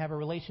does want to have a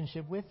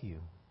relationship with you.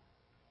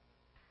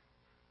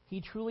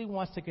 He truly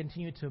wants to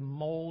continue to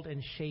mold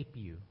and shape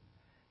you.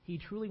 He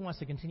truly wants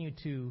to continue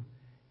to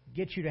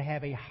get you to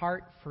have a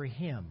heart for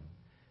Him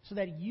so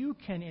that you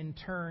can in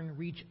turn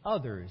reach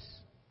others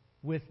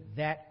with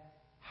that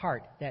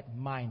heart, that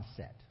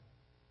mindset.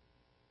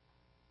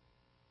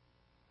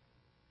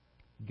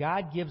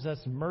 God gives us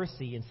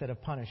mercy instead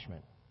of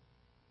punishment.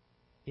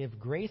 If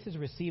grace is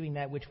receiving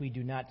that which we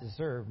do not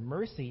deserve,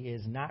 mercy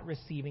is not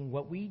receiving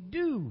what we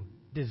do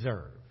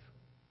deserve.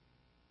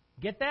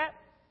 Get that?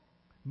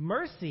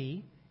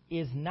 Mercy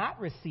is not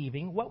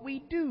receiving what we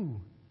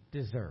do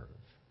deserve.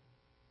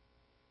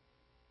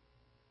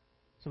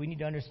 So we need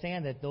to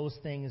understand that those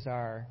things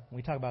are, when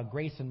we talk about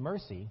grace and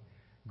mercy,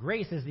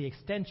 grace is the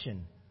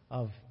extension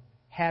of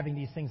having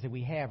these things that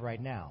we have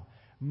right now.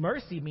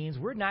 Mercy means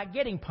we're not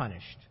getting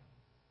punished.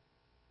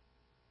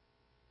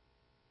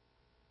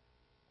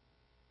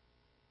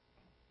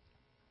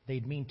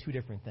 They'd mean two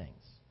different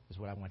things, is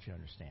what I want you to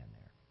understand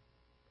there.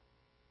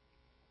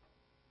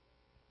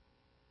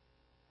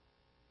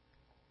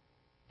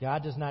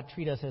 God does not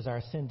treat us as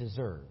our sin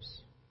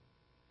deserves.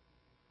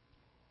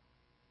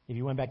 If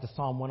you went back to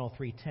Psalm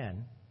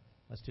 103:10,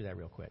 let's do that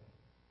real quick.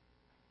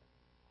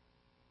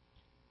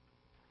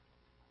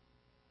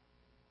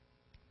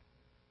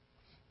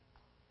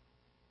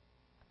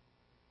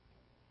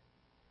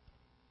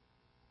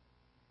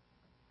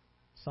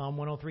 Psalm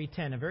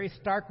 103:10, a very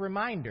stark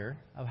reminder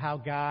of how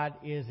God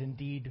is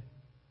indeed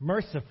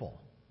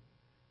merciful.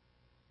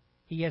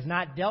 He has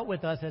not dealt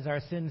with us as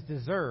our sins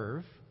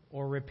deserve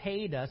or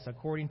repaid us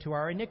according to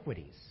our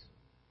iniquities.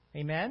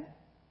 Amen?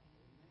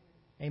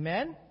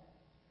 Amen?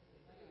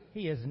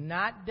 He has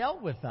not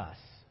dealt with us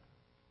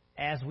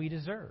as we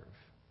deserve.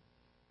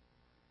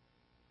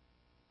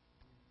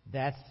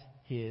 That's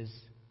His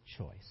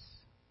choice.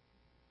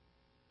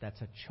 That's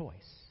a choice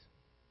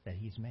that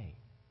He's made.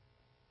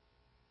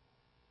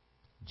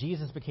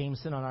 Jesus became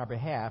sin on our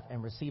behalf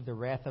and received the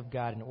wrath of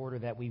God in order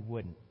that we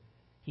wouldn't.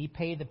 He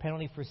paid the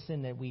penalty for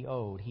sin that we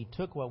owed. He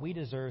took what we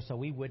deserve so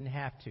we wouldn't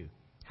have to.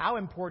 How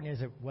important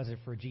was it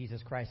for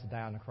Jesus Christ to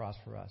die on the cross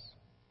for us?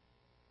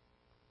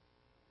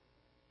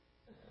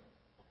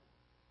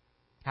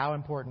 How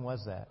important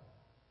was that?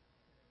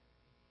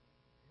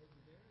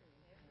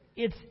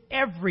 It's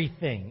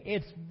everything.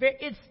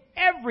 It's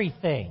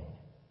everything.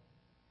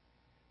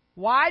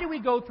 Why do we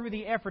go through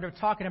the effort of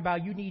talking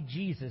about you need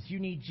Jesus, you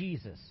need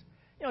Jesus?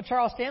 You know,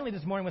 Charles Stanley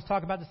this morning was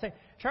talking about the same.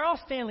 Charles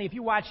Stanley, if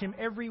you watch him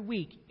every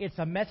week, it's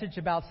a message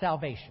about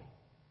salvation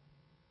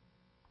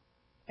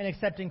and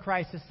accepting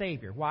Christ as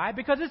Savior. Why?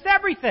 Because it's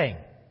everything.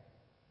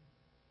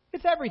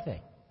 It's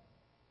everything.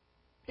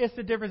 It's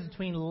the difference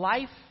between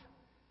life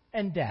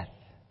and death.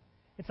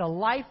 It's a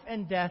life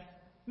and death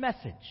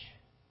message.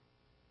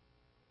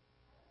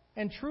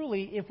 And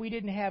truly, if we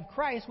didn't have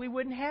Christ, we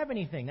wouldn't have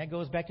anything. That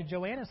goes back to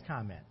Joanna's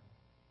comment.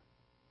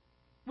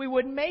 We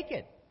wouldn't make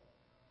it.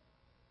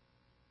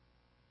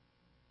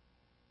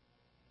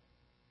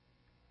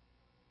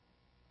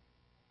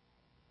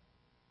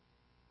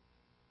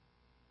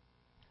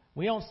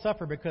 We don't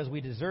suffer because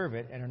we deserve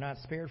it and are not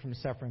spared from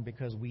suffering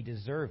because we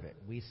deserve it.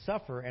 We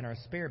suffer and are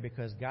spared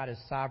because God is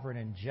sovereign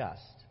and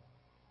just.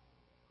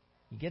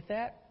 You get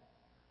that?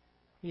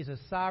 He's a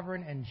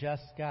sovereign and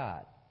just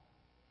God.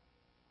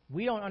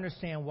 We don't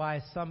understand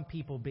why some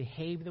people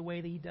behave the way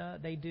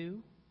they do.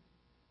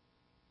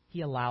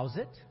 He allows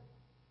it.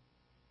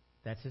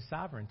 That's His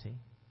sovereignty.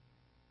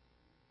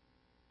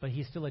 But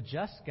He's still a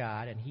just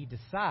God, and He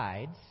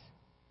decides,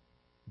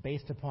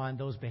 based upon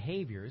those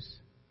behaviors,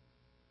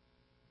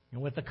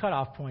 and what the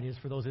cutoff point is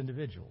for those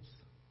individuals.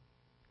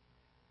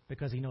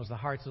 Because He knows the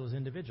hearts of those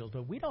individuals,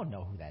 but we don't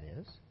know who that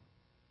is.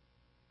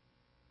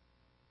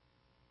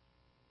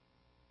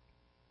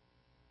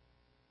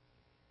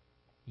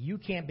 You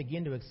can't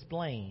begin to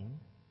explain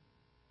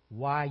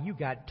why you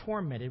got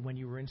tormented when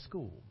you were in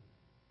school.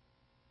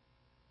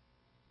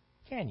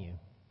 Can you?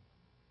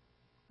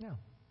 No.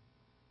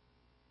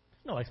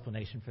 There's no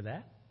explanation for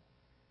that.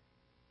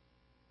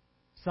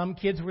 Some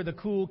kids were the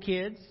cool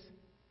kids.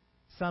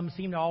 Some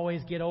seem to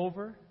always get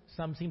over.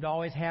 Some seem to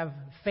always have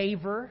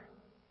favor.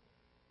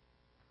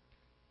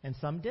 And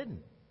some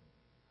didn't.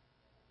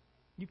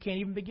 You can't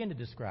even begin to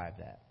describe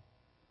that.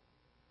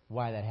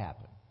 Why that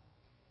happened.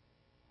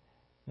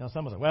 You know,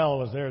 someone said, well, it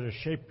was there to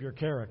shape your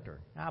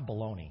character.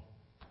 Baloney.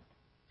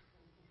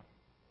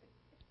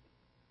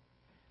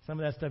 Some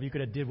of that stuff you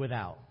could have did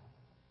without.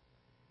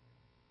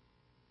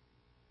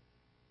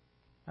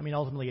 I mean,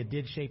 ultimately it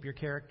did shape your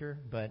character,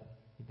 but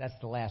that's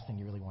the last thing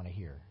you really want to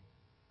hear.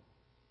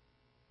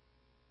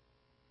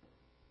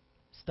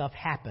 stuff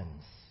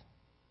happens.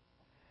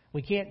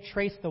 We can't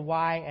trace the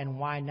why and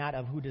why not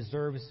of who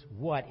deserves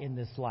what in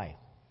this life.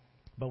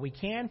 But we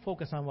can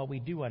focus on what we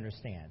do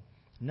understand.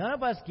 None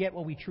of us get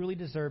what we truly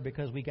deserve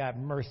because we got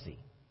mercy.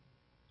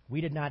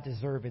 We did not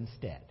deserve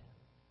instead.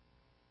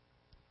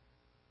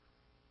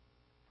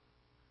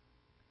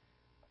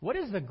 What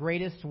is the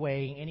greatest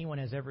way anyone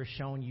has ever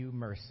shown you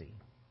mercy?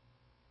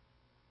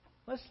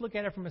 Let's look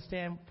at it from a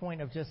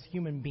standpoint of just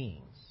human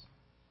beings.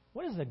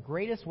 What is the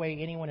greatest way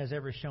anyone has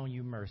ever shown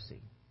you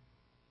mercy?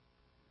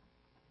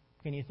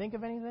 Can you think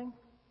of anything?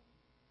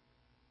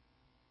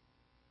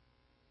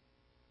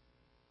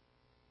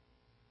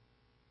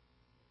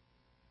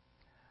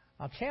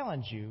 I'll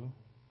challenge you.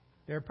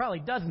 There are probably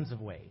dozens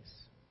of ways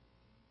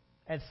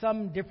at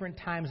some different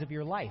times of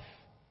your life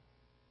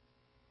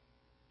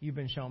you've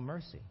been shown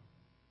mercy.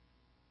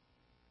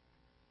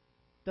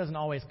 Doesn't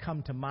always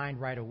come to mind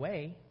right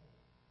away,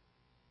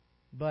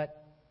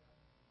 but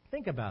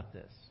think about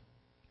this.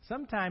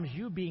 Sometimes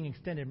you being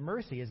extended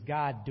mercy is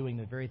God doing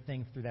the very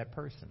thing through that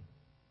person.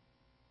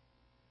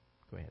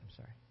 Go ahead, I'm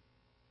sorry.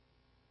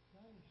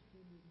 God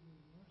extended me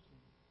mercy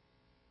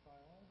by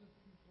all the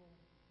people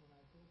when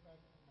I go back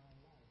to my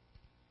life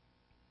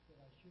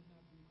that I should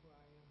not be where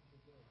I am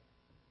today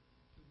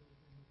to those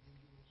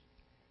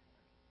individuals.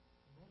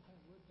 And one time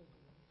we're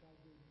thinking God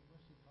gave me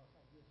mercy because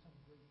I did some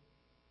great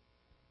thing.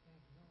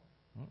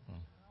 No.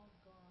 It's how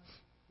God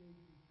gave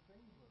you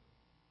favor.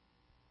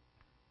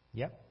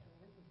 Yep. To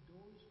open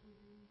doors for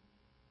you,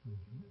 put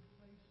you in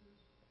places,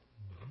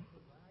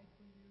 provide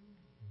for you,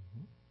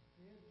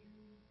 fed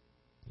you.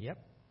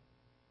 Yep.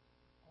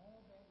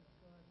 All that is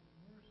God's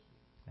mercy.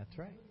 That's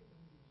right. You really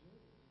don't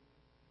deserve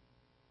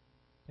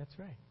it. That's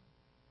right.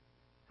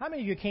 How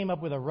many of you came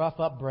up with a rough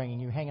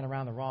upbringing? You're hanging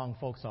around the wrong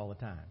folks all the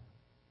time.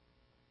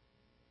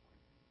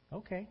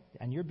 Okay.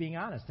 And you're being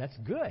honest. That's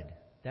good.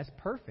 That's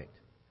perfect.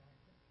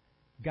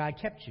 God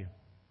kept you.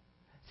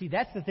 See,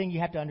 that's the thing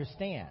you have to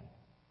understand.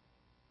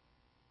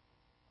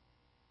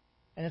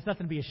 And it's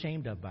nothing to be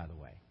ashamed of, by the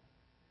way.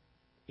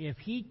 If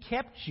He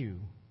kept you,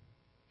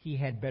 He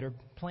had better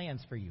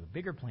plans for you,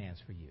 bigger plans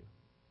for you.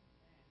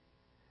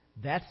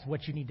 That's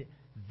what you need to.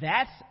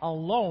 That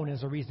alone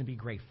is a reason to be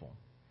grateful.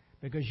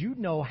 Because you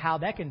know how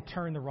that can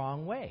turn the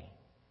wrong way.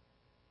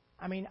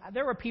 I mean,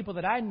 there were people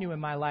that I knew in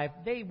my life,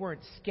 they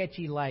weren't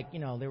sketchy like,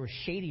 they were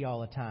shady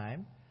all the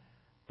time.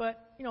 But,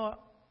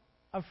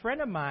 a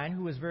friend of mine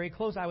who was very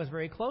close, I was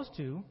very close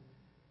to,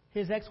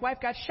 his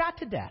ex-wife got shot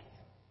to death.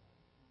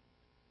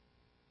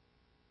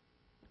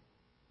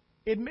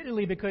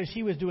 Admittedly, because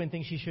she was doing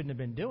things she shouldn't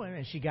have been doing,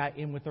 and she got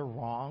in with the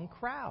wrong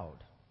crowd.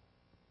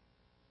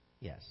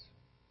 Yes.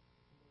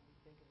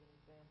 Think of an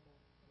example,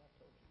 and I've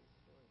told you this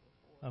story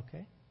before.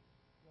 Okay.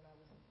 When I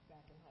was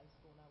back in high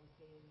school and I was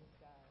dating this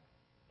guy,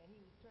 and he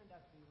turned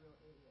out to be a real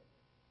idiot.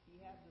 He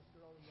had this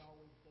girl he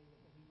always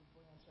dated, but he would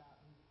branch out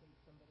and he would date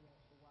somebody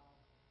else for a while.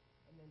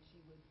 And then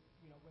she would,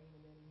 rein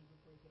him in and he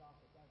would break it off,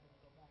 but that would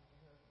go back to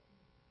her.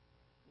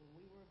 When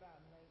we were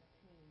about 19,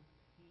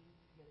 he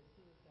committed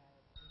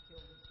suicide and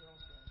killed his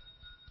girlfriend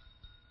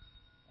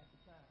at the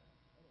time.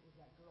 And it was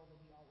that girl that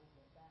he always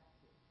went back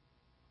to.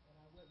 And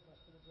I went, but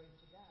for the grace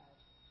of God,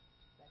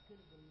 that could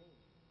have been me.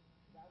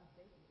 Because I was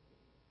dating this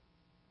idiot.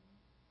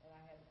 And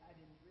I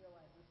didn't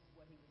realize this is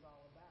what he was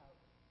all about.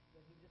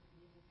 That he just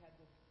had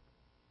this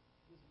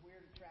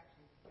weird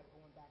attraction. He kept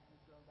going back to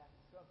this girl, back to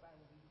this girl.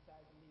 Finally, when he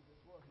decided to leave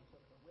this world, he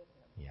took her with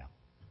him. Yeah.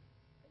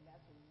 And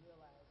that's when you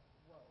realize,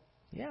 whoa.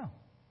 Yeah.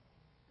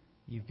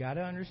 You've got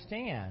to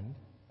understand.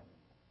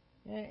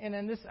 And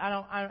then this,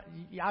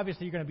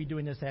 obviously you're going to be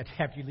doing this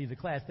after you leave the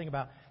class. Think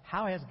about,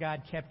 how has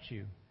God kept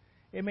you?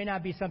 It may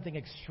not be something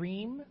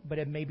extreme, but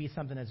it may be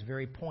something that's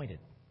very pointed.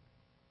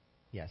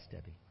 Yes,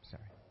 Debbie.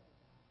 Sorry.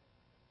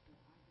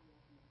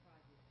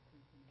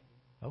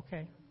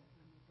 Okay.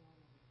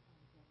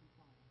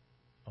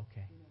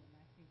 Okay. And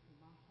I think for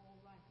my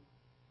whole life,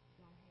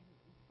 God had me,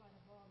 in spite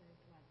of all that,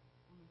 it's like,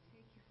 I'm going to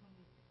take you from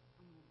this,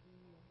 I'm going to bring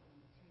you up, I'm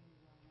going to tell you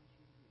where I want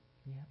you to be.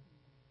 Yeah.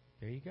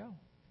 There you go.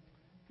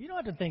 You don't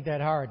have to think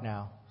that hard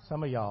now,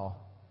 some of y'all.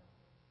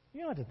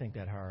 You don't have to think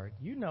that hard.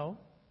 You know.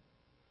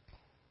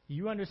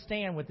 You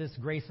understand what this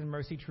grace and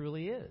mercy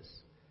truly is.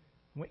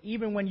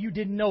 Even when you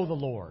didn't know the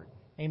Lord.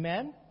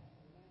 Amen?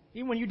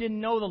 Even when you didn't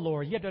know the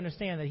Lord, you have to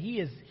understand that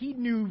He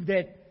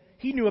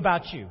knew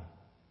about you.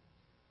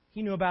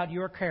 He knew about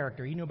your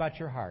character. He knew about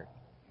your heart.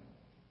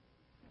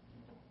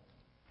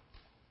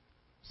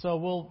 So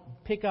we'll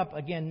pick up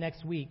again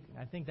next week.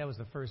 I think that was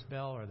the first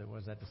bell, or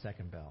was that the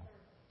second bell?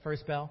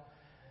 First bell.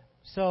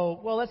 So,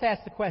 let's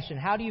ask the question.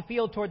 How do you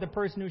feel toward the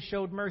person who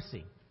showed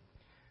mercy?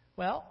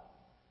 Well,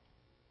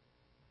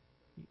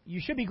 you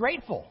should be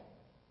grateful.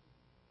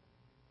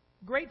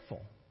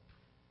 Grateful.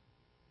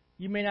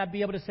 You may not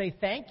be able to say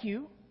thank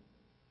you,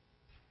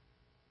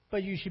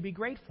 but you should be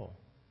grateful.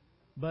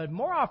 But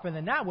more often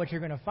than not, what you're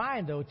going to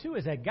find, though, too,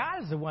 is that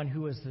God is the one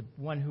who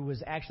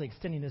was actually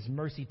extending this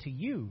mercy to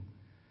you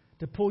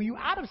to pull you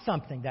out of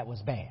something that was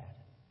bad.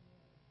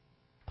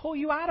 Pull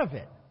you out of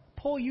it.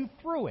 Pull you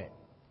through it.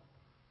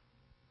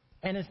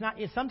 And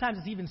sometimes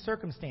it's even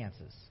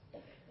circumstances.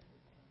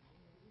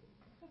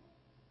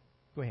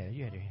 Go ahead.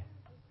 You had your hand.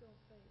 I was going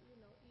to say,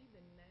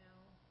 even now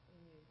in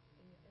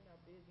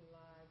our busy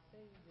lives,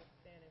 say you're just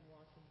standing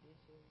washing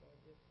dishes or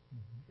just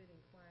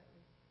sitting quietly,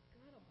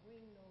 God will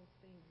bring those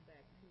things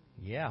back to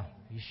you. Yeah,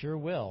 He sure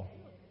will.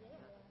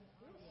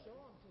 He'll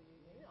show them to you.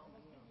 He'll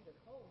almost give you the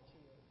cold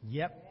chills.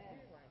 Yep.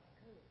 You're like,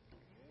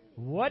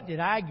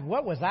 good.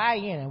 What was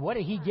I in, and what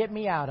did He get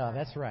me out of?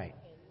 That's right.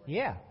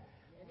 Yeah,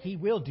 He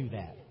will do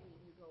that.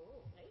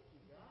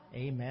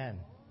 Amen.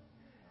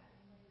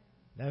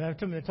 Now,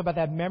 talk about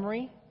that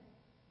memory.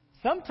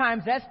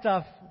 Sometimes that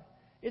stuff,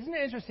 isn't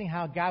it interesting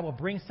how God will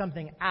bring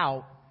something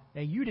out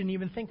that you didn't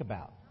even think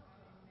about?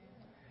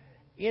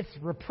 It's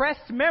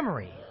repressed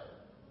memory.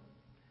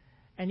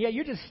 And yet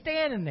you're just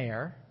standing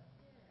there,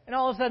 and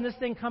all of a sudden this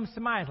thing comes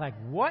to mind. It's like,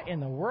 what in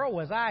the world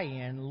was I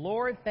in?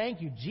 Lord,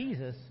 thank you,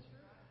 Jesus,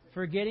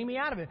 for getting me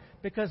out of it.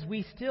 Because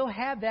we still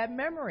have that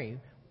memory.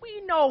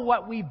 We know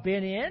what we've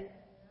been in.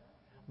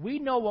 We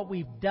know what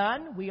we've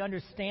done. We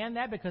understand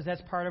that because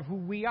that's part of who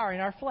we are in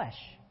our flesh.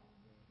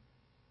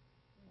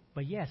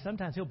 But yeah,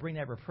 sometimes He'll bring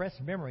that repressed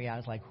memory out.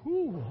 It's like,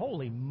 whoo,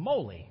 holy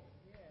moly.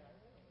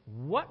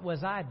 What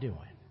was I doing?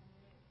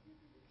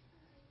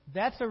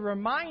 That's a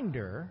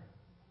reminder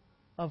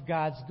of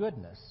God's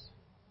goodness.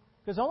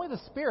 Because only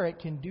the Spirit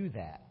can do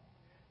that.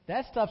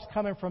 That stuff's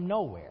coming from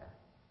nowhere.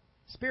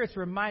 Spirit's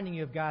reminding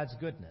you of God's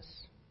goodness.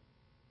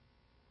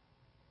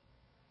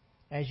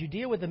 As you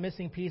deal with the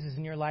missing pieces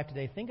in your life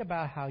today, think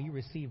about how you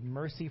receive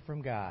mercy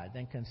from God.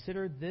 Then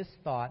consider this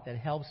thought that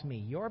helps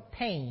me. Your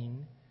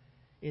pain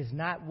is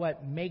not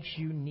what makes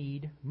you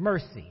need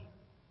mercy.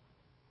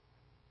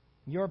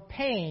 Your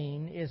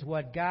pain is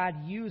what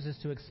God uses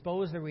to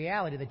expose the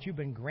reality that you've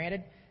been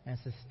granted and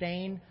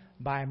sustained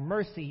by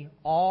mercy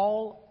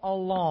all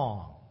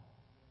along.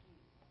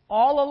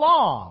 All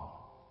along.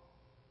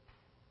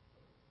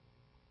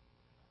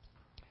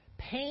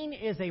 Pain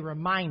is a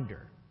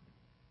reminder.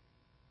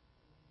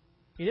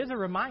 It is a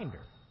reminder.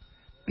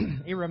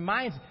 It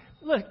reminds,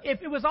 look,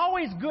 if it was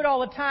always good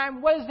all the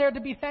time, what is there to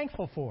be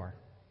thankful for?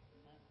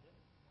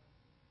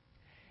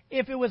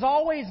 If it was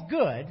always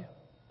good,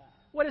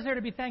 what is there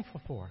to be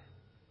thankful for?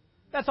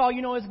 That's all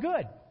you know is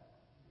good.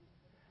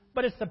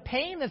 But it's the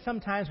pain that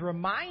sometimes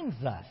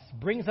reminds us,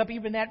 brings up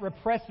even that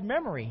repressed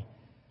memory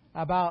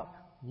about,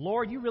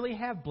 Lord, you really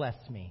have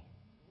blessed me.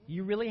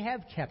 You really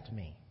have kept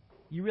me.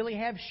 You really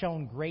have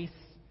shown grace.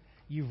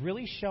 You've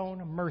really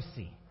shown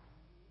mercy.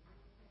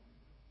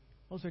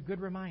 Those are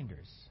good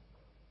reminders.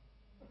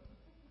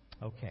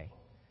 Okay.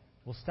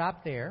 We'll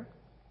stop there.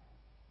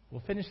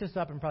 We'll finish this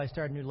up and probably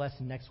start a new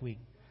lesson next week.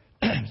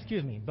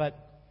 Excuse me. But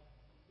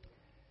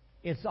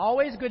it's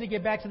always good to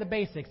get back to the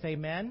basics.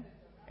 Amen.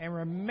 And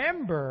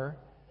remember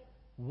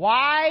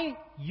why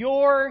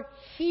you're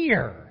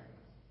here.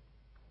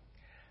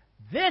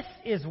 This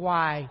is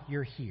why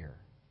you're here.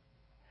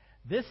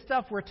 This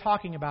stuff we're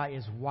talking about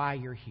is why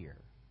you're here.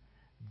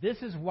 This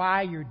is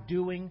why you're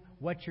doing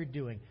what you're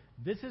doing.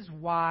 This is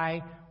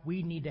why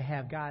we need to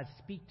have God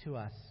speak to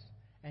us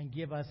and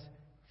give us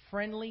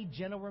friendly,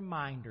 gentle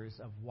reminders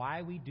of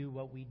why we do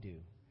what we do.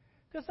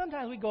 Because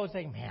sometimes we go and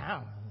say,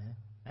 man,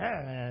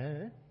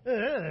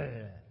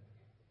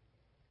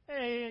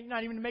 hey, you're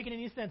not even making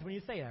any sense when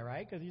you say that,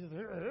 right? Because you just,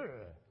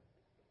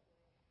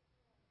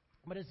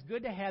 But it's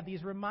good to have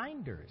these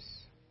reminders.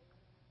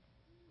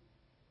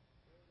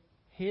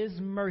 His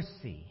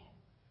mercy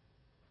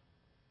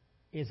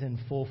is in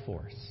full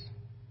force,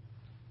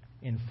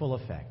 in full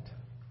effect.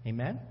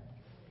 Amen?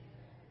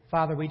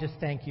 Father, we just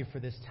thank you for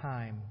this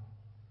time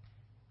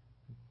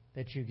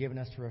that you've given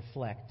us to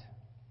reflect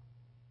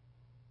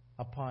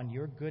upon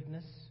your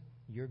goodness,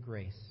 your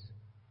grace.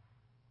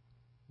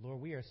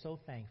 Lord, we are so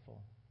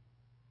thankful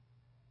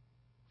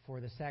for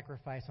the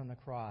sacrifice on the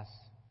cross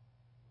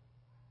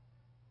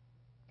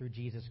through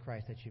Jesus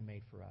Christ that you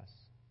made for us.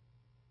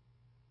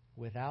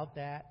 Without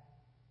that,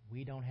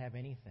 we don't have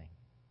anything.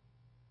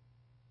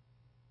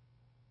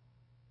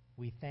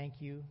 We thank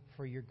you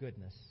for your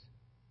goodness.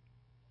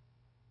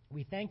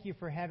 We thank you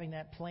for having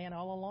that plan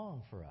all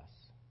along for us,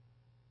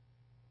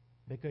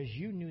 because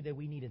you knew that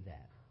we needed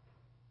that.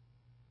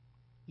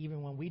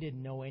 Even when we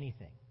didn't know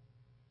anything.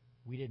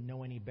 We didn't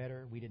know any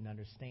better. We didn't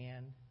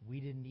understand. We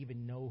didn't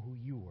even know who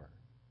you were.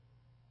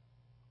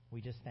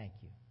 We just thank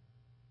you.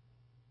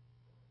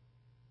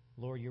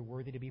 Lord, you're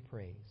worthy to be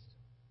praised.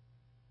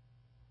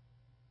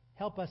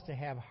 Help us to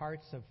have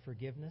hearts of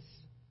forgiveness.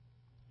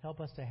 Help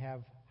us to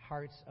have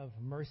hearts of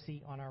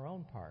mercy on our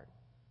own part.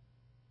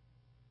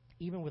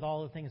 Even with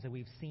all the things that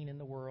we've seen in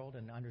the world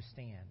and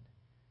understand.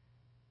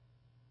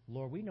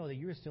 Lord, we know that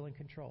you're still in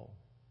control.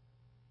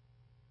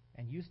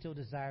 And you still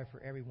desire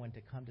for everyone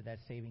to come to that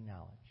saving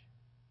knowledge.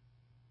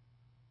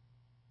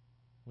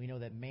 We know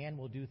that man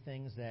will do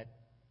things that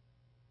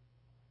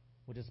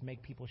will just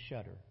make people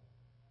shudder.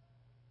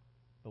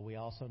 But we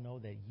also know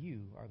that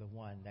you are the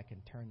one that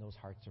can turn those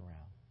hearts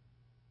around.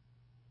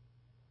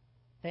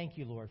 Thank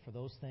you, Lord, for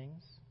those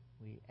things.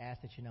 We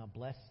ask that you now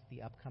bless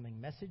the upcoming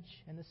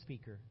message and the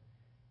speaker.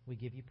 We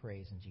give you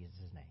praise in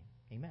Jesus' name.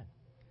 Amen.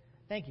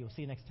 Thank you. We'll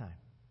see you next time.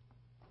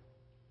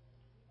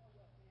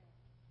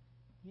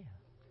 Yeah.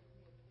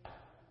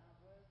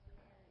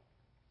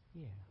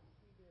 Yeah.